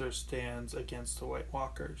Lannister stands against the White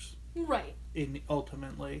Walkers. Right.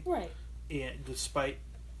 Ultimately. Right. And despite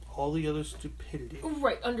all the other stupidity.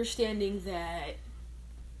 Right, understanding that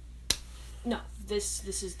no, this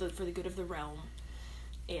is for the good of the realm,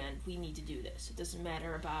 and we need to do this. It doesn't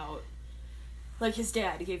matter about, like his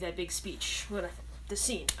dad gave that big speech, the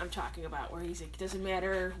scene I'm talking about, where he's like, it doesn't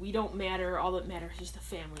matter, we don't matter, all that matters is the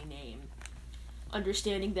family name.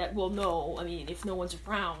 Understanding that, well, no, if no one's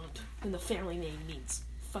around, then the family name means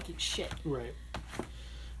fucking shit. Right.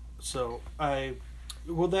 So,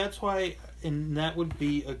 that's why, and that would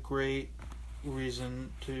be a great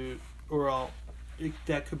reason to,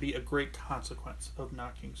 that could be a great consequence of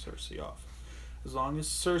knocking Cersei off. As long as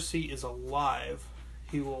Cersei is alive,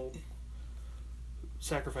 he will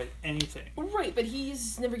sacrifice anything. Right, but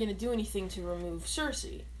he's never going to do anything to remove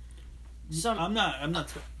Cersei. I'm not.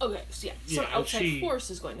 Okay, so some outside force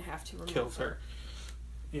is going to have to remove her.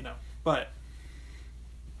 But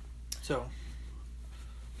so.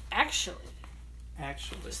 Actually,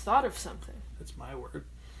 just thought of something. That's my word.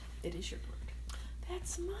 It is your word.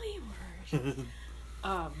 That's my word.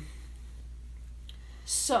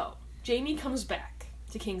 So, Jaime comes back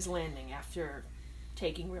to King's Landing after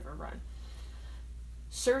taking River Run.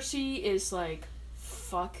 Cersei is like,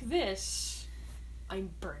 fuck this.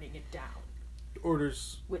 I'm burning it down.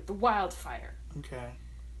 Orders. With the wildfire. Okay.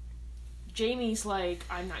 Jaime's like,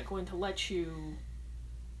 I'm not going to let you...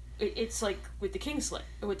 It's like with the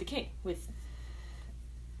with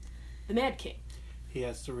the Mad King. He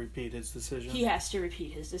has to repeat his decision. He has to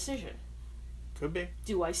repeat his decision. Could be.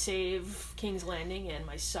 Do I save King's Landing and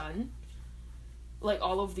my son? Like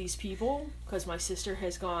all of these people? Because my sister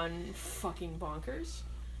has gone fucking bonkers?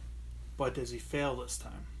 But does he fail this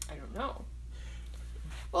time? I don't know.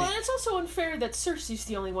 Well, and it's also unfair that Cersei's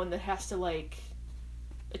the only one that has to, like,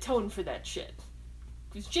 atone for that shit.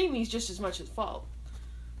 Because Jaime's just as much at fault.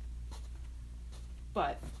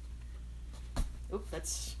 But... Oop,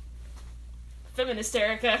 that's... Feminist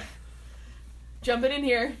Erica. Jumping in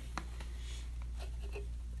here.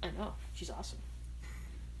 I know, she's awesome.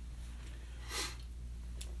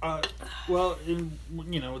 Well,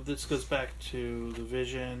 this goes back to the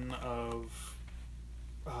vision of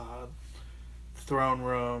throne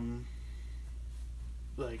room,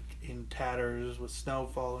 like in tatters with snow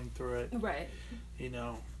falling through it. Right.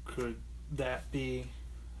 Could that be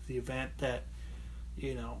the event that,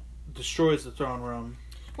 destroys the throne room?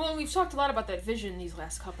 Well, and we've talked a lot about that vision these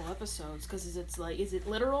last couple episodes, because is it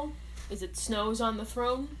literal? Is it snows on the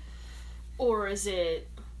throne? Or is it,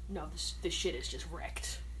 no, this shit is just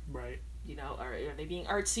wrecked? Right. Are they being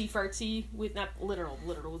artsy-fartsy with, not literal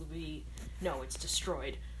would be, no, it's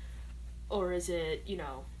destroyed. Or is it,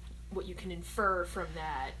 what you can infer from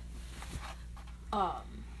that?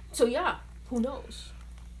 So yeah, who knows?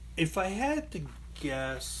 If I had to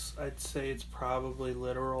guess, I'd say it's probably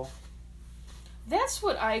literal. That's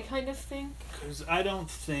what I kind of think. Because I don't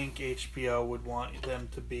think HBO would want them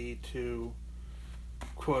to be too,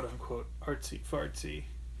 quote-unquote, artsy-fartsy,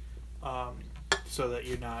 so that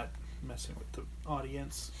you're not messing with the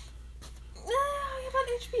audience. But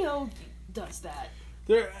HBO does that.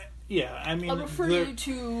 I'll refer you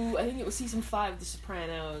to, I think it was season 5 of The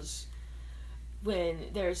Sopranos, when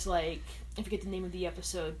there's, like, I forget the name of the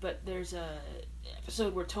episode, but there's a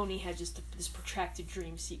episode where Tony had just this protracted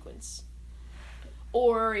dream sequence.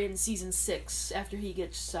 Or in season 6, after he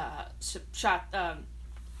gets shot,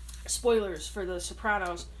 spoilers for The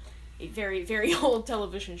Sopranos, a very, very old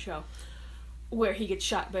television show, where he gets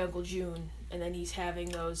shot by Uncle June, and then he's having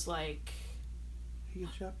those, like... He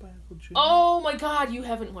gets shot by Uncle June? Oh my god, you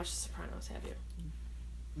haven't watched The Sopranos, have you?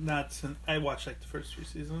 Not since... I watched, the first 3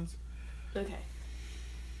 seasons. Okay.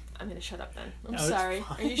 I'm gonna shut up then. I'm No, sorry.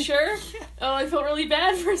 Are you sure? Yeah. Oh, I felt really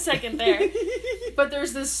bad for a second there. But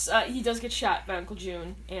there's this, he does get shot by Uncle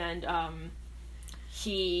June, and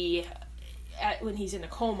when he's in a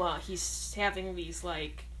coma, he's having these,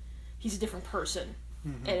 like, he's a different person.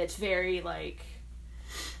 Mm-hmm. And it's very, like,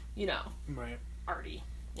 right. arty,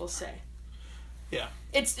 we'll say. Yeah.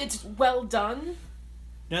 It's well done.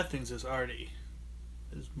 Nothing's as arty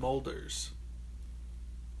as Mulder's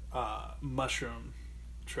mushroom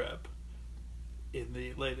trip in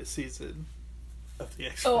the latest season of the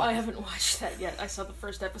X-Files. Oh, I haven't watched that yet. I saw the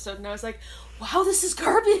first episode and I was like, wow, this is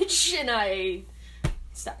garbage, and I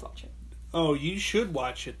stopped watching. Oh, you should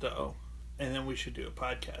watch it though, and then we should do a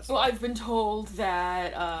podcast. Well, I've been told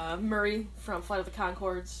that Murray from Flight of the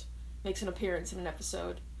Conchords makes an appearance in an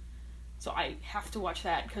episode, so I have to watch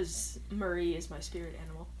that because Murray is my spirit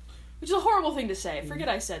animal, which is a horrible thing to say. Forget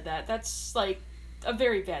I said that. That's like a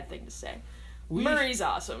very bad thing to say. Murray's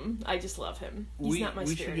awesome. I just love him. He's not my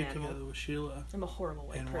spirit animal. We should get together with Sheila. I'm a horrible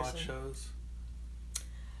white person. And watch shows.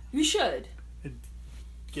 We should. And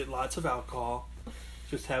get lots of alcohol.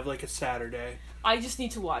 Just have like a Saturday. I just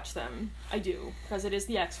need to watch them. I do. Because it is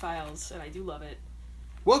the X-Files, and I do love it.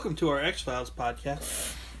 Welcome to our X-Files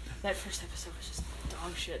podcast. That first episode was just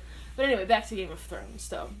dog shit. But anyway, back to Game of Thrones,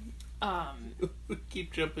 though. We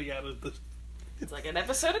keep jumping out of this. It's like an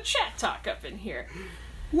episode of Chat Talk up in here.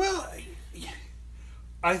 Well,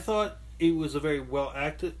 I thought it was a very well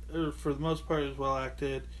acted, or for the most part, it was well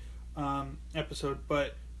acted episode,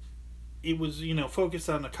 but it was, focused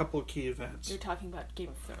on a couple of key events. You're talking about Game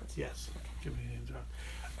of Thrones. Yes. Okay. Game of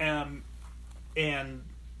Thrones. And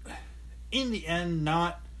in the end,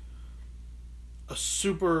 not a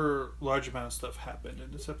super large amount of stuff happened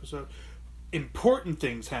in this episode. Important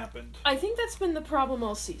things happened. I think that's been the problem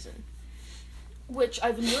all season. Which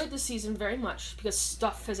I've enjoyed this season very much because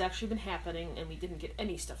stuff has actually been happening and we didn't get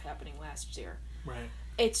any stuff happening last year. Right.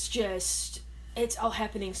 It's all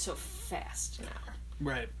happening so fast now.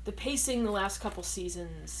 Right. The pacing the last couple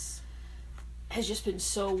seasons has just been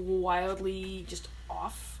so wildly just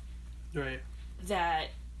off. Right. That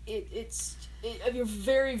you're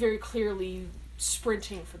very, very clearly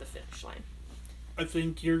sprinting for the finish line. I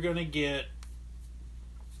think you're going to get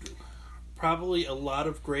probably a lot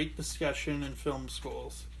of great discussion in film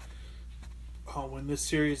schools when this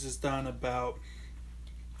series is done about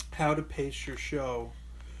how to pace your show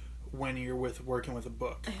when you're working with a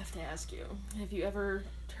book. I have to ask you, have you ever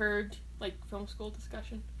heard, like, film school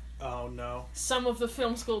discussion? Oh, no. Some of the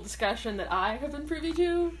film school discussion that I have been privy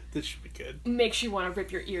to... This should be good. ...makes you want to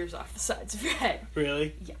rip your ears off the sides of your head.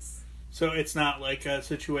 Really? Yes. So it's not like a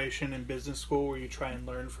situation in business school where you try and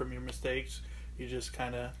learn from your mistakes? You just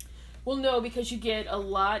kind of... Well, no, because you get a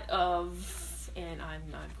lot of... And I'm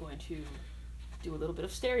not going to do a little bit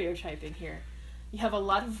of stereotyping here. You have a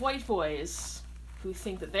lot of white boys who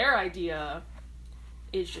think that their idea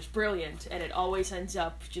is just brilliant, and it always ends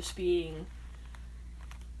up just being...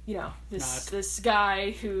 You know, this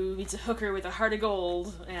guy who meets a hooker with a heart of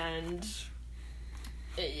gold, and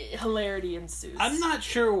hilarity ensues. I'm not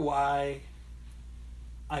sure why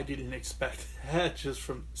I didn't expect that just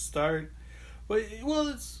from the start. But, well,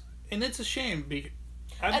 it's a shame.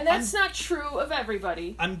 And that's not true of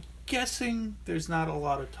everybody. I'm guessing there's not a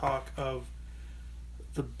lot of talk of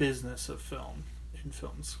the business of film in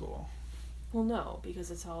film school. Well, no, because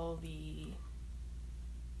it's all the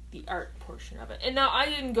art portion of it. And now, I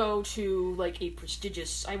didn't go to, like, a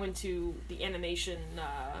prestigious... I went to the animation,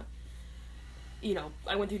 I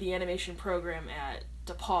went through the animation program at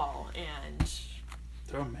DePaul, and...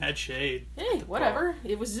 Throw mad shade. Hey, whatever.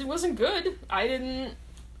 It wasn't good. I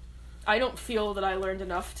don't feel that I learned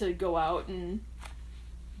enough to go out and,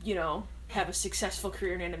 have a successful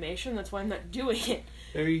career in animation. That's why I'm not doing it.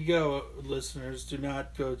 There you go, listeners. Do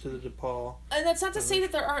not go to the DePaul. And that's not to say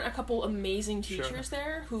that there aren't a couple amazing teachers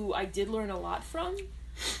there who I did learn a lot from.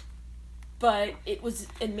 But it was,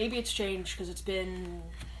 and maybe it's changed because it's been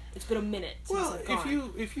a minute since I've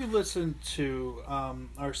gone. if you listen to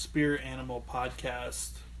our Spirit Animal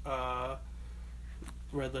podcast,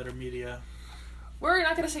 Red Letter Media. We're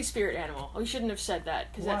not going to say spirit animal. We shouldn't have said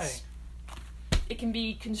that because it can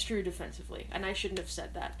be construed offensively, and I shouldn't have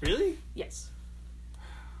said that. Really? Yes.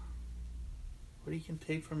 What do you can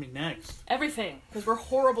take from me next? Everything, because we're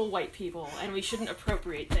horrible white people, and we shouldn't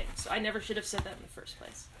appropriate things. I never should have said that in the first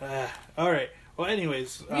place. All right. Well,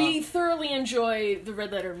 anyways, we thoroughly enjoy the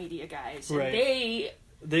Red Letter Media guys, and right.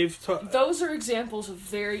 Those are examples of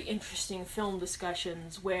very interesting film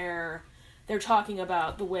discussions where they're talking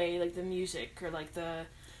about the way, like, the music or like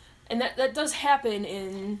and that does happen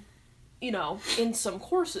in some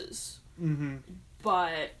courses. Mm-hmm.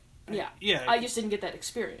 But yeah, I just didn't get that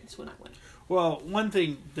experience when I went. Well, one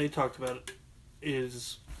thing they talked about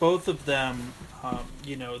is both of them,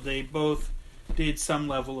 they both did some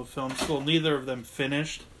level of film school. Neither of them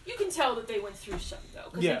finished. You can tell that they went through some, though,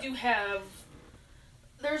 because they do have...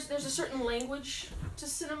 There's a certain language to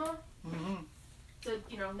cinema. Mm-hmm. To,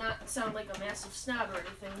 not sound like a massive snob or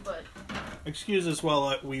anything, but... Excuse us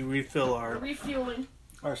while we refill our... Refueling.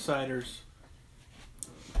 Our ciders.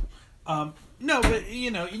 No, but,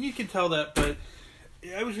 and you can tell that, but...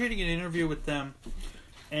 I was reading an interview with them,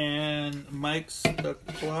 and Mike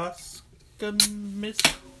Stoklosk,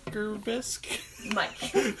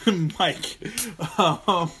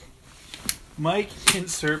 Mike,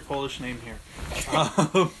 insert Polish name here.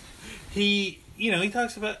 He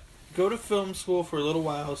talks about go to film school for a little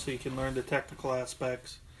while so you can learn the technical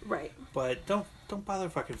aspects. Right. But don't bother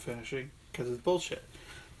fucking finishing, because it's bullshit.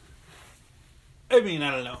 I mean, I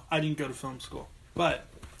don't know. I didn't go to film school, but...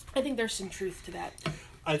 I think there's some truth to that.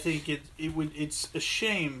 I think it's a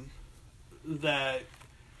shame that,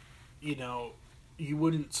 you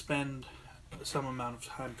wouldn't spend some amount of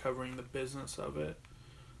time covering the business of it.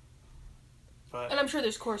 But, and I'm sure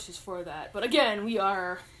there's courses for that. But again, we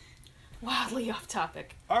are wildly off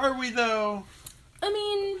topic. Are we, though? I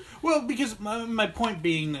mean... Well, because my point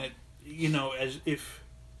being that, as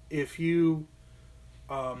if you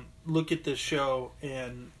look at this show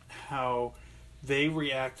and how... they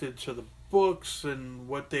reacted to the books and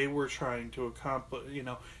what they were trying to accomplish,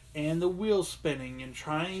 and the wheel spinning and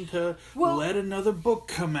trying to let another book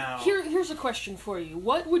come out. Here's a question for you.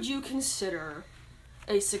 What would you consider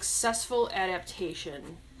a successful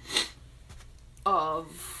adaptation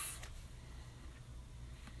of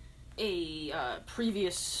a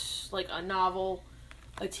previous, like a novel,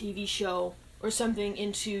 a TV show, or something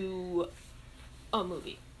into a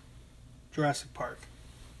movie? Jurassic Park.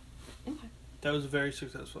 Okay. That was a very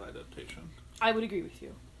successful adaptation. I would agree with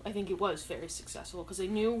you. I think it was very successful because they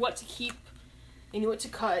knew what to keep, they knew what to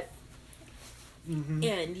cut,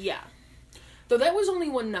 and yeah. Though that was only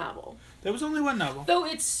one novel. That was only one novel. Though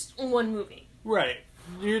it's one movie. Right.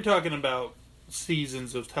 You're talking about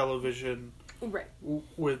seasons of television Right.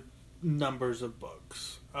 with numbers of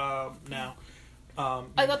books. Now,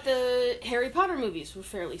 I thought the Harry Potter movies were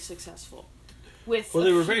fairly successful. They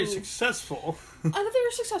were very successful. I thought they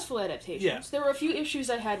were successful adaptations. Yeah. There were a few issues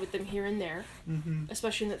I had with them here and there, Mm-hmm.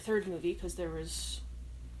 especially in the third movie, because there was...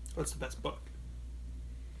 What's the best book?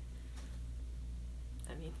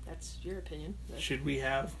 I mean, that's your opinion. Should we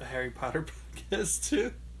have a Harry Potter podcast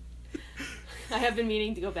too? I have been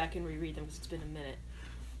meaning to go back and reread them because it's been a minute.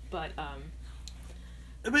 But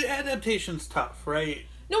adaptation's tough, right?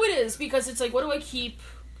 no, it is, because it's like, what do I keep?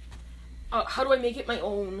 How do I make it my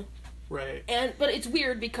own? Right. But it's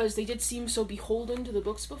weird because they did seem so beholden to the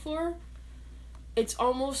books before. It's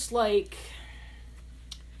almost like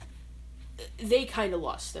they kind of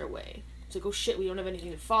lost their way. It's like, oh shit, we don't have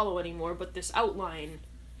anything to follow anymore, but this outline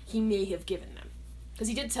he may have given them. Because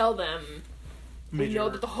he did tell them, we know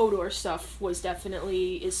that the Hodor stuff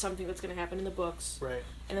is something that's going to happen in the books. Right.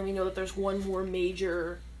 And then we know that there's one more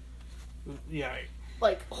major, yeah,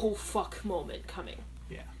 like, oh fuck moment coming.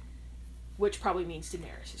 Yeah. Which probably means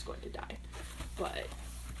Daenerys is going to die. But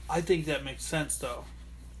I think that makes sense, though.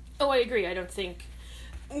 oh, I agree. I don't think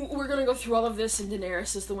we're going to go through all of this and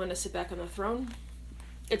Daenerys is the one to sit back on the throne.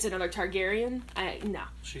 It's another Targaryen. No.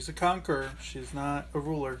 She's a conqueror. She's not a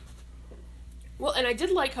ruler. Well, and I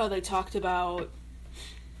did like how they talked about,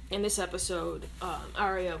 in this episode,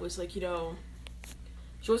 Arya was like, you know,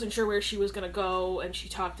 she wasn't sure where she was going to go, and she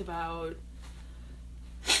talked about,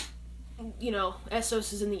 you know,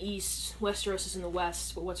 Essos is in the east, Westeros is in the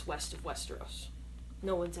west, but what's west of Westeros?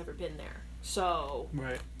 No one's ever been there. So,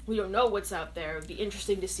 Right. we don't know what's out there. It would be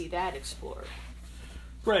interesting to see that explored.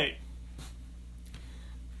 Right.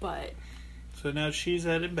 But So now she's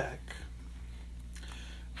headed back.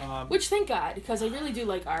 which, thank God, because I really do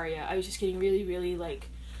like Arya. I was just getting really, really, like,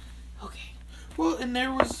 okay. Well, and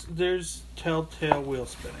there's telltale wheel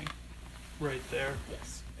spinning right there.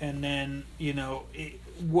 Yes. And then, you know,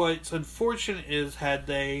 what's unfortunate is had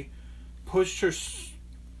they pushed her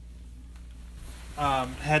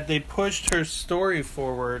story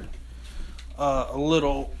forward a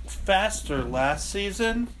little faster last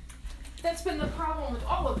season. That's been the problem with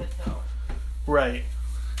all of it, though. Right.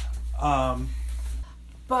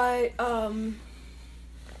 But,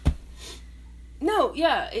 no,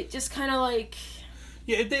 yeah, it just kind of like...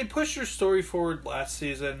 Yeah, if they pushed her story forward last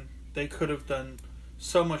season, they could have done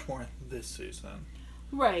so much more this season.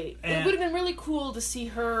 Right. And it would have been really cool to see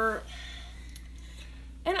her...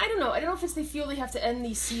 And I don't know if it's they feel they have to end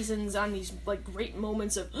these seasons on these, like, great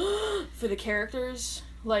moments of for the characters.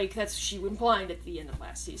 Like, that's she went blind at the end of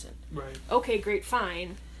last season. Right. Okay, great,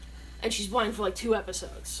 fine. And she's blind for, like, 2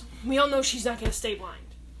 episodes. We all know she's not going to stay blind.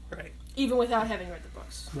 Right. Even without having read the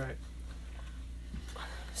books. Right.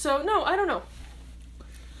 So, no, I don't know.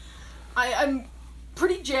 I'm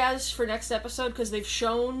pretty jazzed for next episode because they've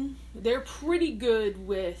shown they're pretty good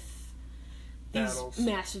with these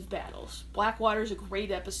massive battles. Blackwater's a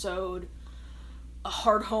great episode. A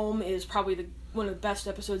Hard Home is probably one of the best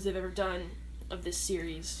episodes they've ever done of this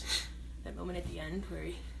series. That moment at the end where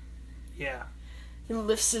he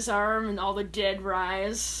lifts his arm and all the dead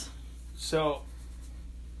rise. So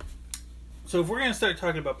if we're going to start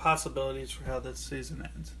talking about possibilities for how this season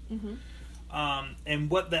ends, and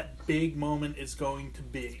what that big moment is going to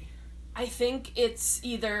be, I think it's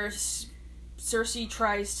either Cersei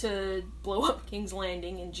tries to blow up King's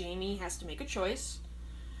Landing and Jaime has to make a choice,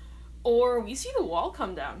 or we see the wall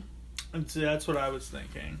come down. And so that's what I was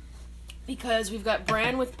thinking. Because we've got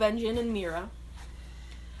Bran with Benjen and Mira,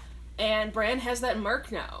 and Bran has that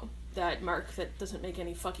mark now. That mark that doesn't make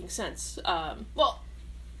any fucking sense. Well,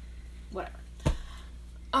 whatever.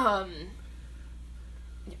 Yeah,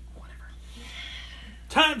 whatever.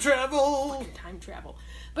 Time travel! Fucking time travel.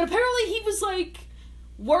 But apparently he was, like,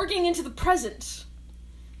 warging into the present.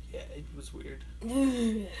 Yeah, it was weird.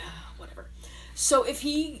 Whatever. So if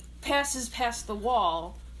he passes past the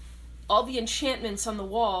wall, all the enchantments on the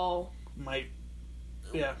wall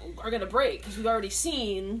are gonna break, because we've already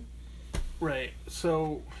seen... Right,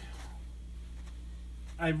 so...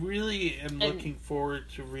 I really am looking forward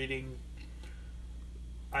to reading...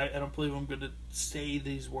 I don't believe I'm going to say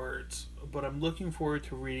these words, but I'm looking forward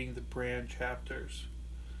to reading the Bran chapters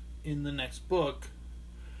in the next book,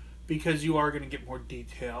 because you are going to get more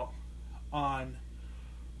detail on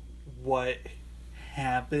what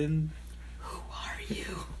happened. Who are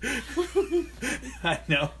you? I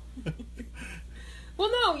know.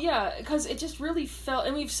 Well, no, yeah, because it just really felt,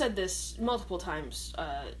 and we've said this multiple times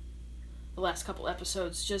the last couple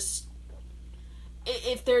episodes, just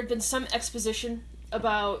if there had been some exposition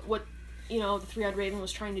about what, the Three-Eyed Raven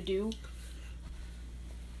was trying to do,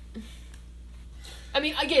 I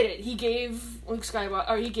mean, I get it. He gave Luke Skywalker,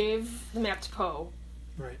 or he gave the map to Poe.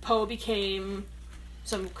 Right. Poe became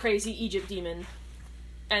some crazy Egypt demon,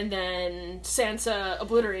 and then Sansa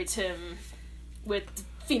obliterates him with the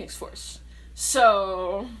Phoenix Force.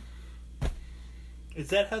 So Is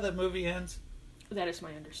that how that movie ends? that is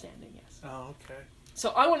my understanding, yes. Oh, okay.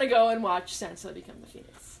 So I want to go and watch Sansa become the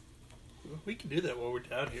Phoenix. We can do that while we're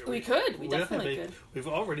down here. We could. We definitely could. We've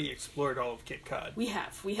already explored all of Cape Cod. We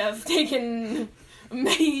have. We have taken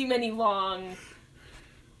many, many long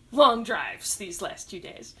drives these last 2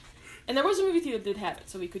 days. And there was a movie theater that did have it,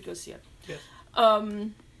 so we could go see it. Yes.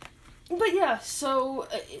 But yeah, so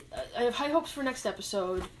I have high hopes for next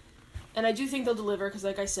episode. And I do think they'll deliver, because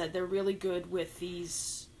like I said, they're really good with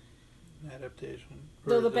these... Adaptation.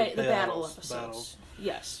 The battle episodes. Battles.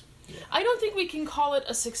 Yes. Yeah. I don't think we can call it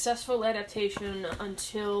a successful adaptation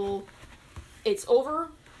until it's over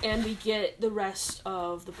and we get the rest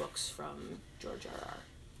of the books from George R.R.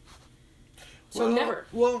 So never.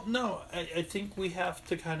 Well, no. I think we have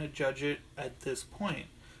to kind of judge it at this point.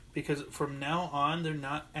 Because from now on, they're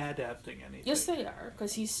not adapting anything. Yes, they are,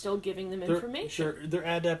 because he's still giving them information. They're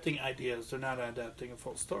adapting ideas. They're not adapting a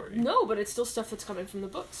full story. No, but it's still stuff that's coming from the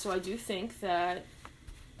books. So I do think that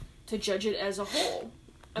to judge it as a whole,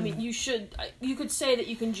 I mean, you could say that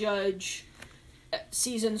you can judge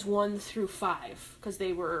seasons 1 through 5, because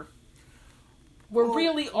they were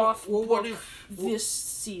really off book this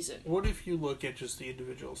season. What if you look at just the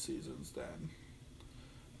individual seasons then?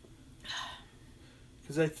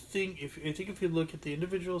 Because I think if you look at the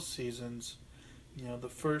individual seasons, the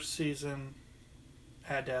first season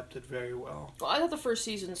adapted very well. Well, I thought the first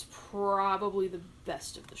season's probably the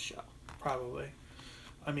best of the show. Probably.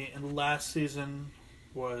 I mean, and last season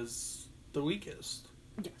was the weakest.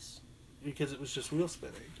 Yes. Because it was just wheel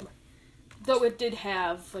spinning. Though it did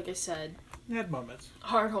have, like I said... It had moments.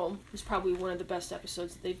 Hardhome was probably one of the best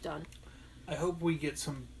episodes that they've done. I hope we get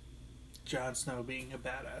some Jon Snow being a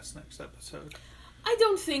badass next episode. I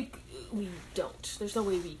don't think we don't. There's no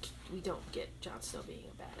way we don't get Jon Snow being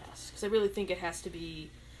a badass. Because I really think it has to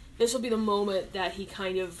be... This will be the moment that he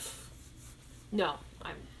kind of... No,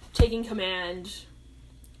 I'm taking command,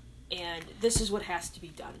 and this is what has to be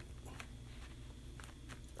done.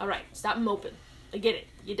 Alright, stop moping. I get it.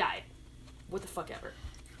 You died. What the fuck ever.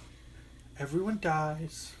 Everyone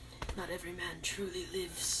dies. Not every man truly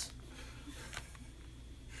lives.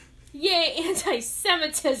 Yay,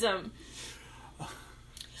 anti-Semitism!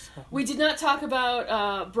 We did not talk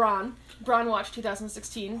about Bronn. Bronn Watch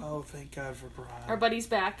 2016. Oh, thank God for Bronn. Our buddy's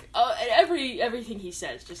back. And everything he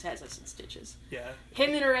says just has us in stitches. Yeah. Him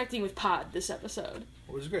interacting with Pod this episode.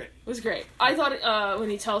 It was great. It was great. I thought when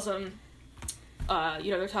he tells him,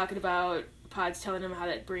 they're talking about Pod's telling him how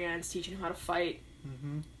that Brienne's teaching him how to fight.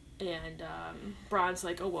 Mm-hmm. And Bronn's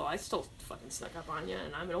like, oh, well, I still fucking snuck up on you,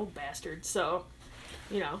 and I'm an old bastard, so,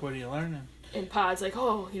 What are you learning? And Pod's like,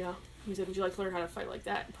 oh, he's like, would you like to learn how to fight like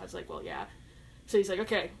that? And Pod's like, well, yeah. So he's like,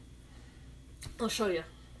 okay, I'll show you.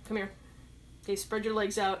 Come here. Okay, spread your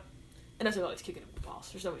legs out. And that's like, oh, he's kicking him in the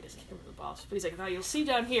balls. There's no way he doesn't kick him in the balls. But he's like, now you'll see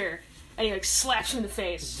down here. And he, slaps him in the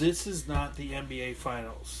face. This is not the NBA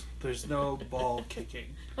Finals. There's no ball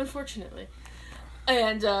kicking. Unfortunately.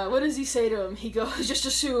 And what does he say to him? He goes, just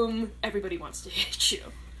assume everybody wants to hit you.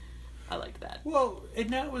 I like that. Well, and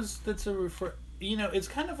that's a it's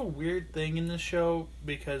kind of a weird thing in the show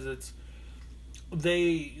because it's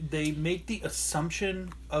they make the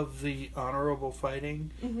assumption of the honorable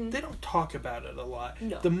fighting. Mm-hmm. They don't talk about it a lot.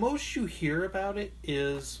 No. The most you hear about it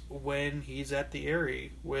is when he's at the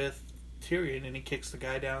Eyrie with Tyrion and he kicks the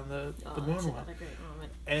guy down the moonwalk. That's another great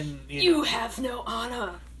moment. And you have no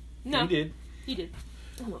honor. No, he did.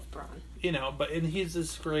 I love Bronn. But he's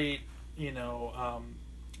this great,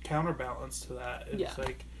 counterbalance to that. It's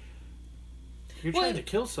like, you're trying to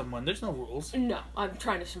kill someone. There's no rules. No, I'm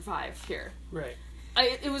trying to survive here. Right.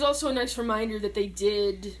 It was also a nice reminder that they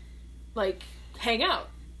did, hang out.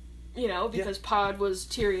 Because Pod was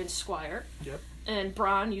Tyrion's squire. Yep. And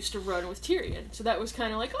Bronn used to run with Tyrion. So that was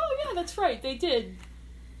kind of like, oh yeah, that's right, they did.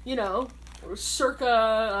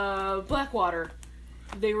 Circa Blackwater.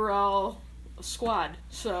 They were all a squad.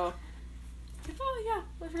 So, oh yeah,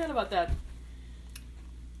 I forgot about that.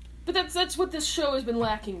 But that's what this show has been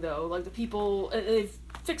lacking, though. Like, the people... They've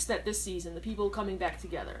fixed that this season. The people coming back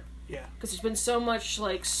together. Yeah. Because there's been so much,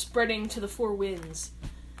 spreading to the four winds.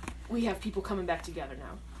 We have people coming back together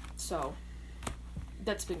now. So,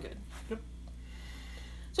 that's been good. Yep.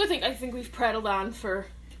 So I think we've prattled on for...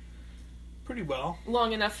 pretty well.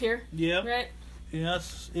 Long enough here. Yep. Right?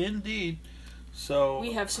 Yes, indeed. So...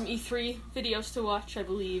 we have some E3 videos to watch, I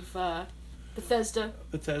believe. Bethesda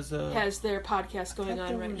Bethesda has their podcast going I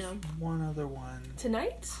thought on there right was now. one other one.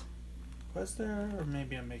 Tonight? Was there? Or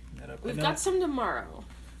maybe I'm making that up. We've got some tomorrow.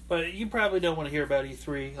 But you probably don't want to hear about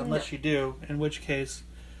E3 unless you do, in which case,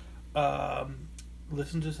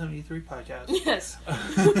 listen to some E3 podcasts. Yes.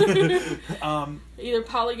 Either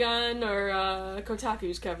Polygon or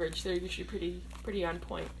Kotaku's coverage. They're usually pretty on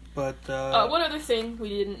point. But one other thing, we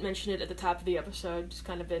didn't mention it at the top of the episode, just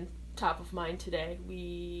kind of been top of mind today.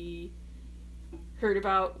 We heard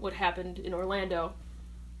about what happened in Orlando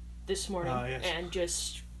this morning, yes. and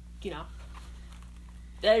just,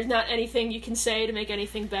 there's not anything you can say to make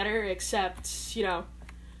anything better except,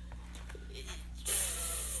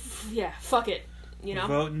 fuck it,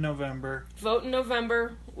 vote in November. Vote in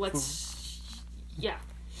November. Let's,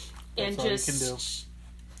 and all just you can do.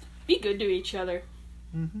 be good to each other.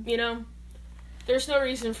 Mm-hmm. There's no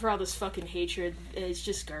reason for all this fucking hatred. It's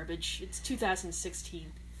just garbage. It's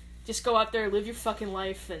 2016. Just go out there, live your fucking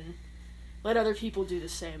life, and let other people do the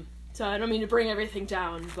same. So I don't mean to bring everything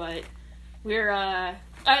down, but I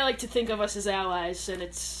like to think of us as allies, and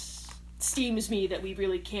it steams me that we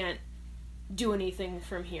really can't do anything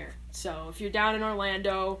from here. So if you're down in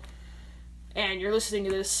Orlando and you're listening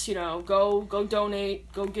to this, go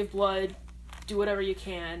donate, go give blood, do whatever you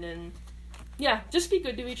can, and just be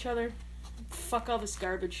good to each other. Fuck all this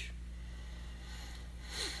garbage.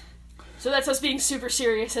 So that's us being super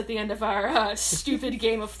serious at the end of our stupid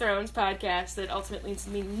Game of Thrones podcast that ultimately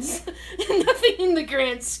means nothing in the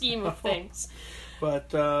grand scheme of things.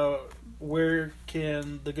 But where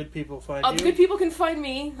can the good people find you? The good people can find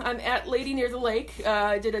me. I'm at Lady Near the Lake.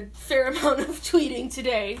 I did a fair amount of tweeting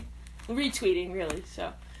today. Retweeting, really.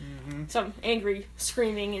 So some angry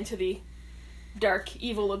screaming into the dark,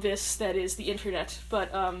 evil abyss that is the internet.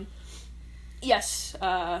 But, yes,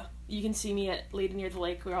 you can see me at Lady Near the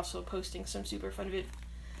Lake. We're also posting some super fun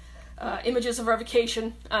images of our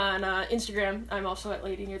vacation on Instagram. I'm also at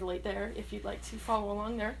Lady Near the Lake there, if you'd like to follow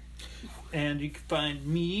along there. And you can find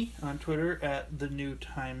me on Twitter at The New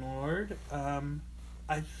Time Lord.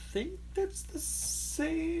 I think that's the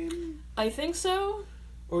same. I think so.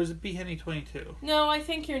 Or is it BHenny22? No, I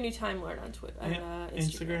think you're New Time Lord on Twitter, on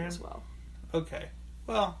Instagram as well. Okay.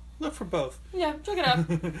 Well, look for both. Yeah, check it out.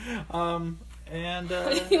 And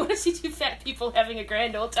you want to see two fat people having a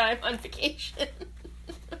grand old time on vacation?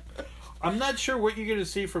 I'm not sure what you're going to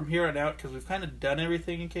see from here on out because we've kind of done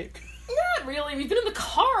everything in Cape. Not really. We've been in the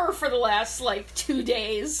car for the last 2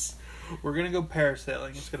 days. We're going to go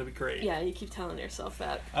parasailing. It's going to be great. Yeah, you keep telling yourself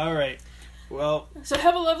that. All right. Well, so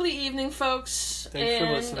have a lovely evening, folks. Thanks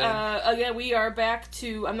for listening. Again, we are back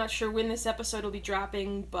to, I'm not sure when this episode will be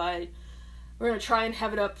dropping, but we're going to try and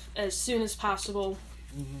have it up as soon as possible.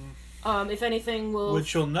 Mm-hmm. If anything,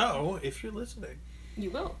 which you'll know if you're listening. You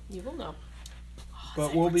will know.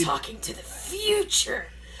 But we'll be talking to the future.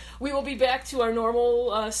 We will be back to our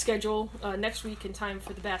normal schedule next week in time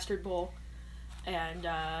for the Bastard Bowl. And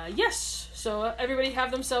yes, so everybody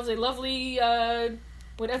have themselves a lovely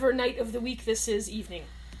whatever night of the week this is, evening.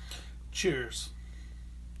 Cheers.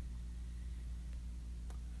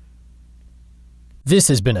 This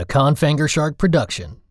has been a Confanger Shark production.